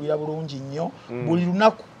obeera okiwulira bulungi nnyo buli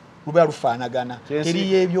lunaku lubeera lufaanagana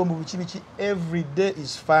teriyo ebyombu biki every day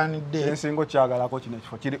is fun day ensingo kyagalako kino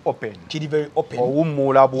ekifo kiri open kiri very open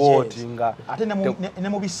owummula bwoti nga ate ne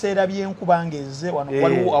mu biseera by'enkuba ngeze wano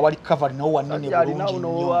waliwo awali cover nawo wanene bulungi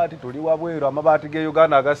nnyo ati tuli wabweru amabaati ge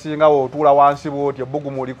Uganda agasinga wootula wansi bwoti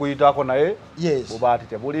ebbugumu likuyitako naye obaati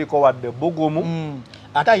tebuliiko wadde ebbugumu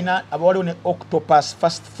ate alina abawaliwo ne Octopus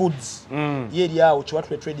Fast Foods yeri awo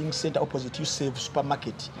Kiwatule Trading Center opposite Usave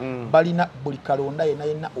Supermarket balina buli kalonda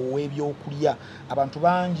yenna ow'ebyokulya abantu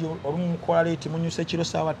bangi olumukola leeti munyusa ekiro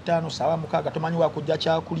saawa 5 saawa 6 tomanyi wakujja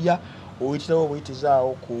kyakulya oyitirawo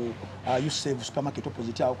obuyitizaawo ku Usave Supermarket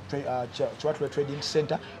opposite awo Kiwatule Trading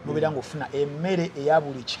Center nobeera ng'ofuna emmere eya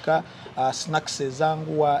buli kika snacks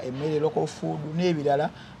ezanguwa emmere local food n'ebirala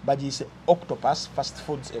bagiyise Octopus Fast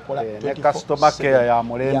Foods ekola 24/7 customer care ya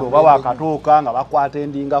mulembe oba wakatuuka nga bakwata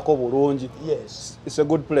endingako bulungi. It's a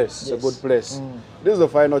good place. It's a good place. This is the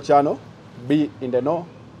final channel. Be in the know.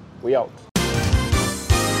 We out.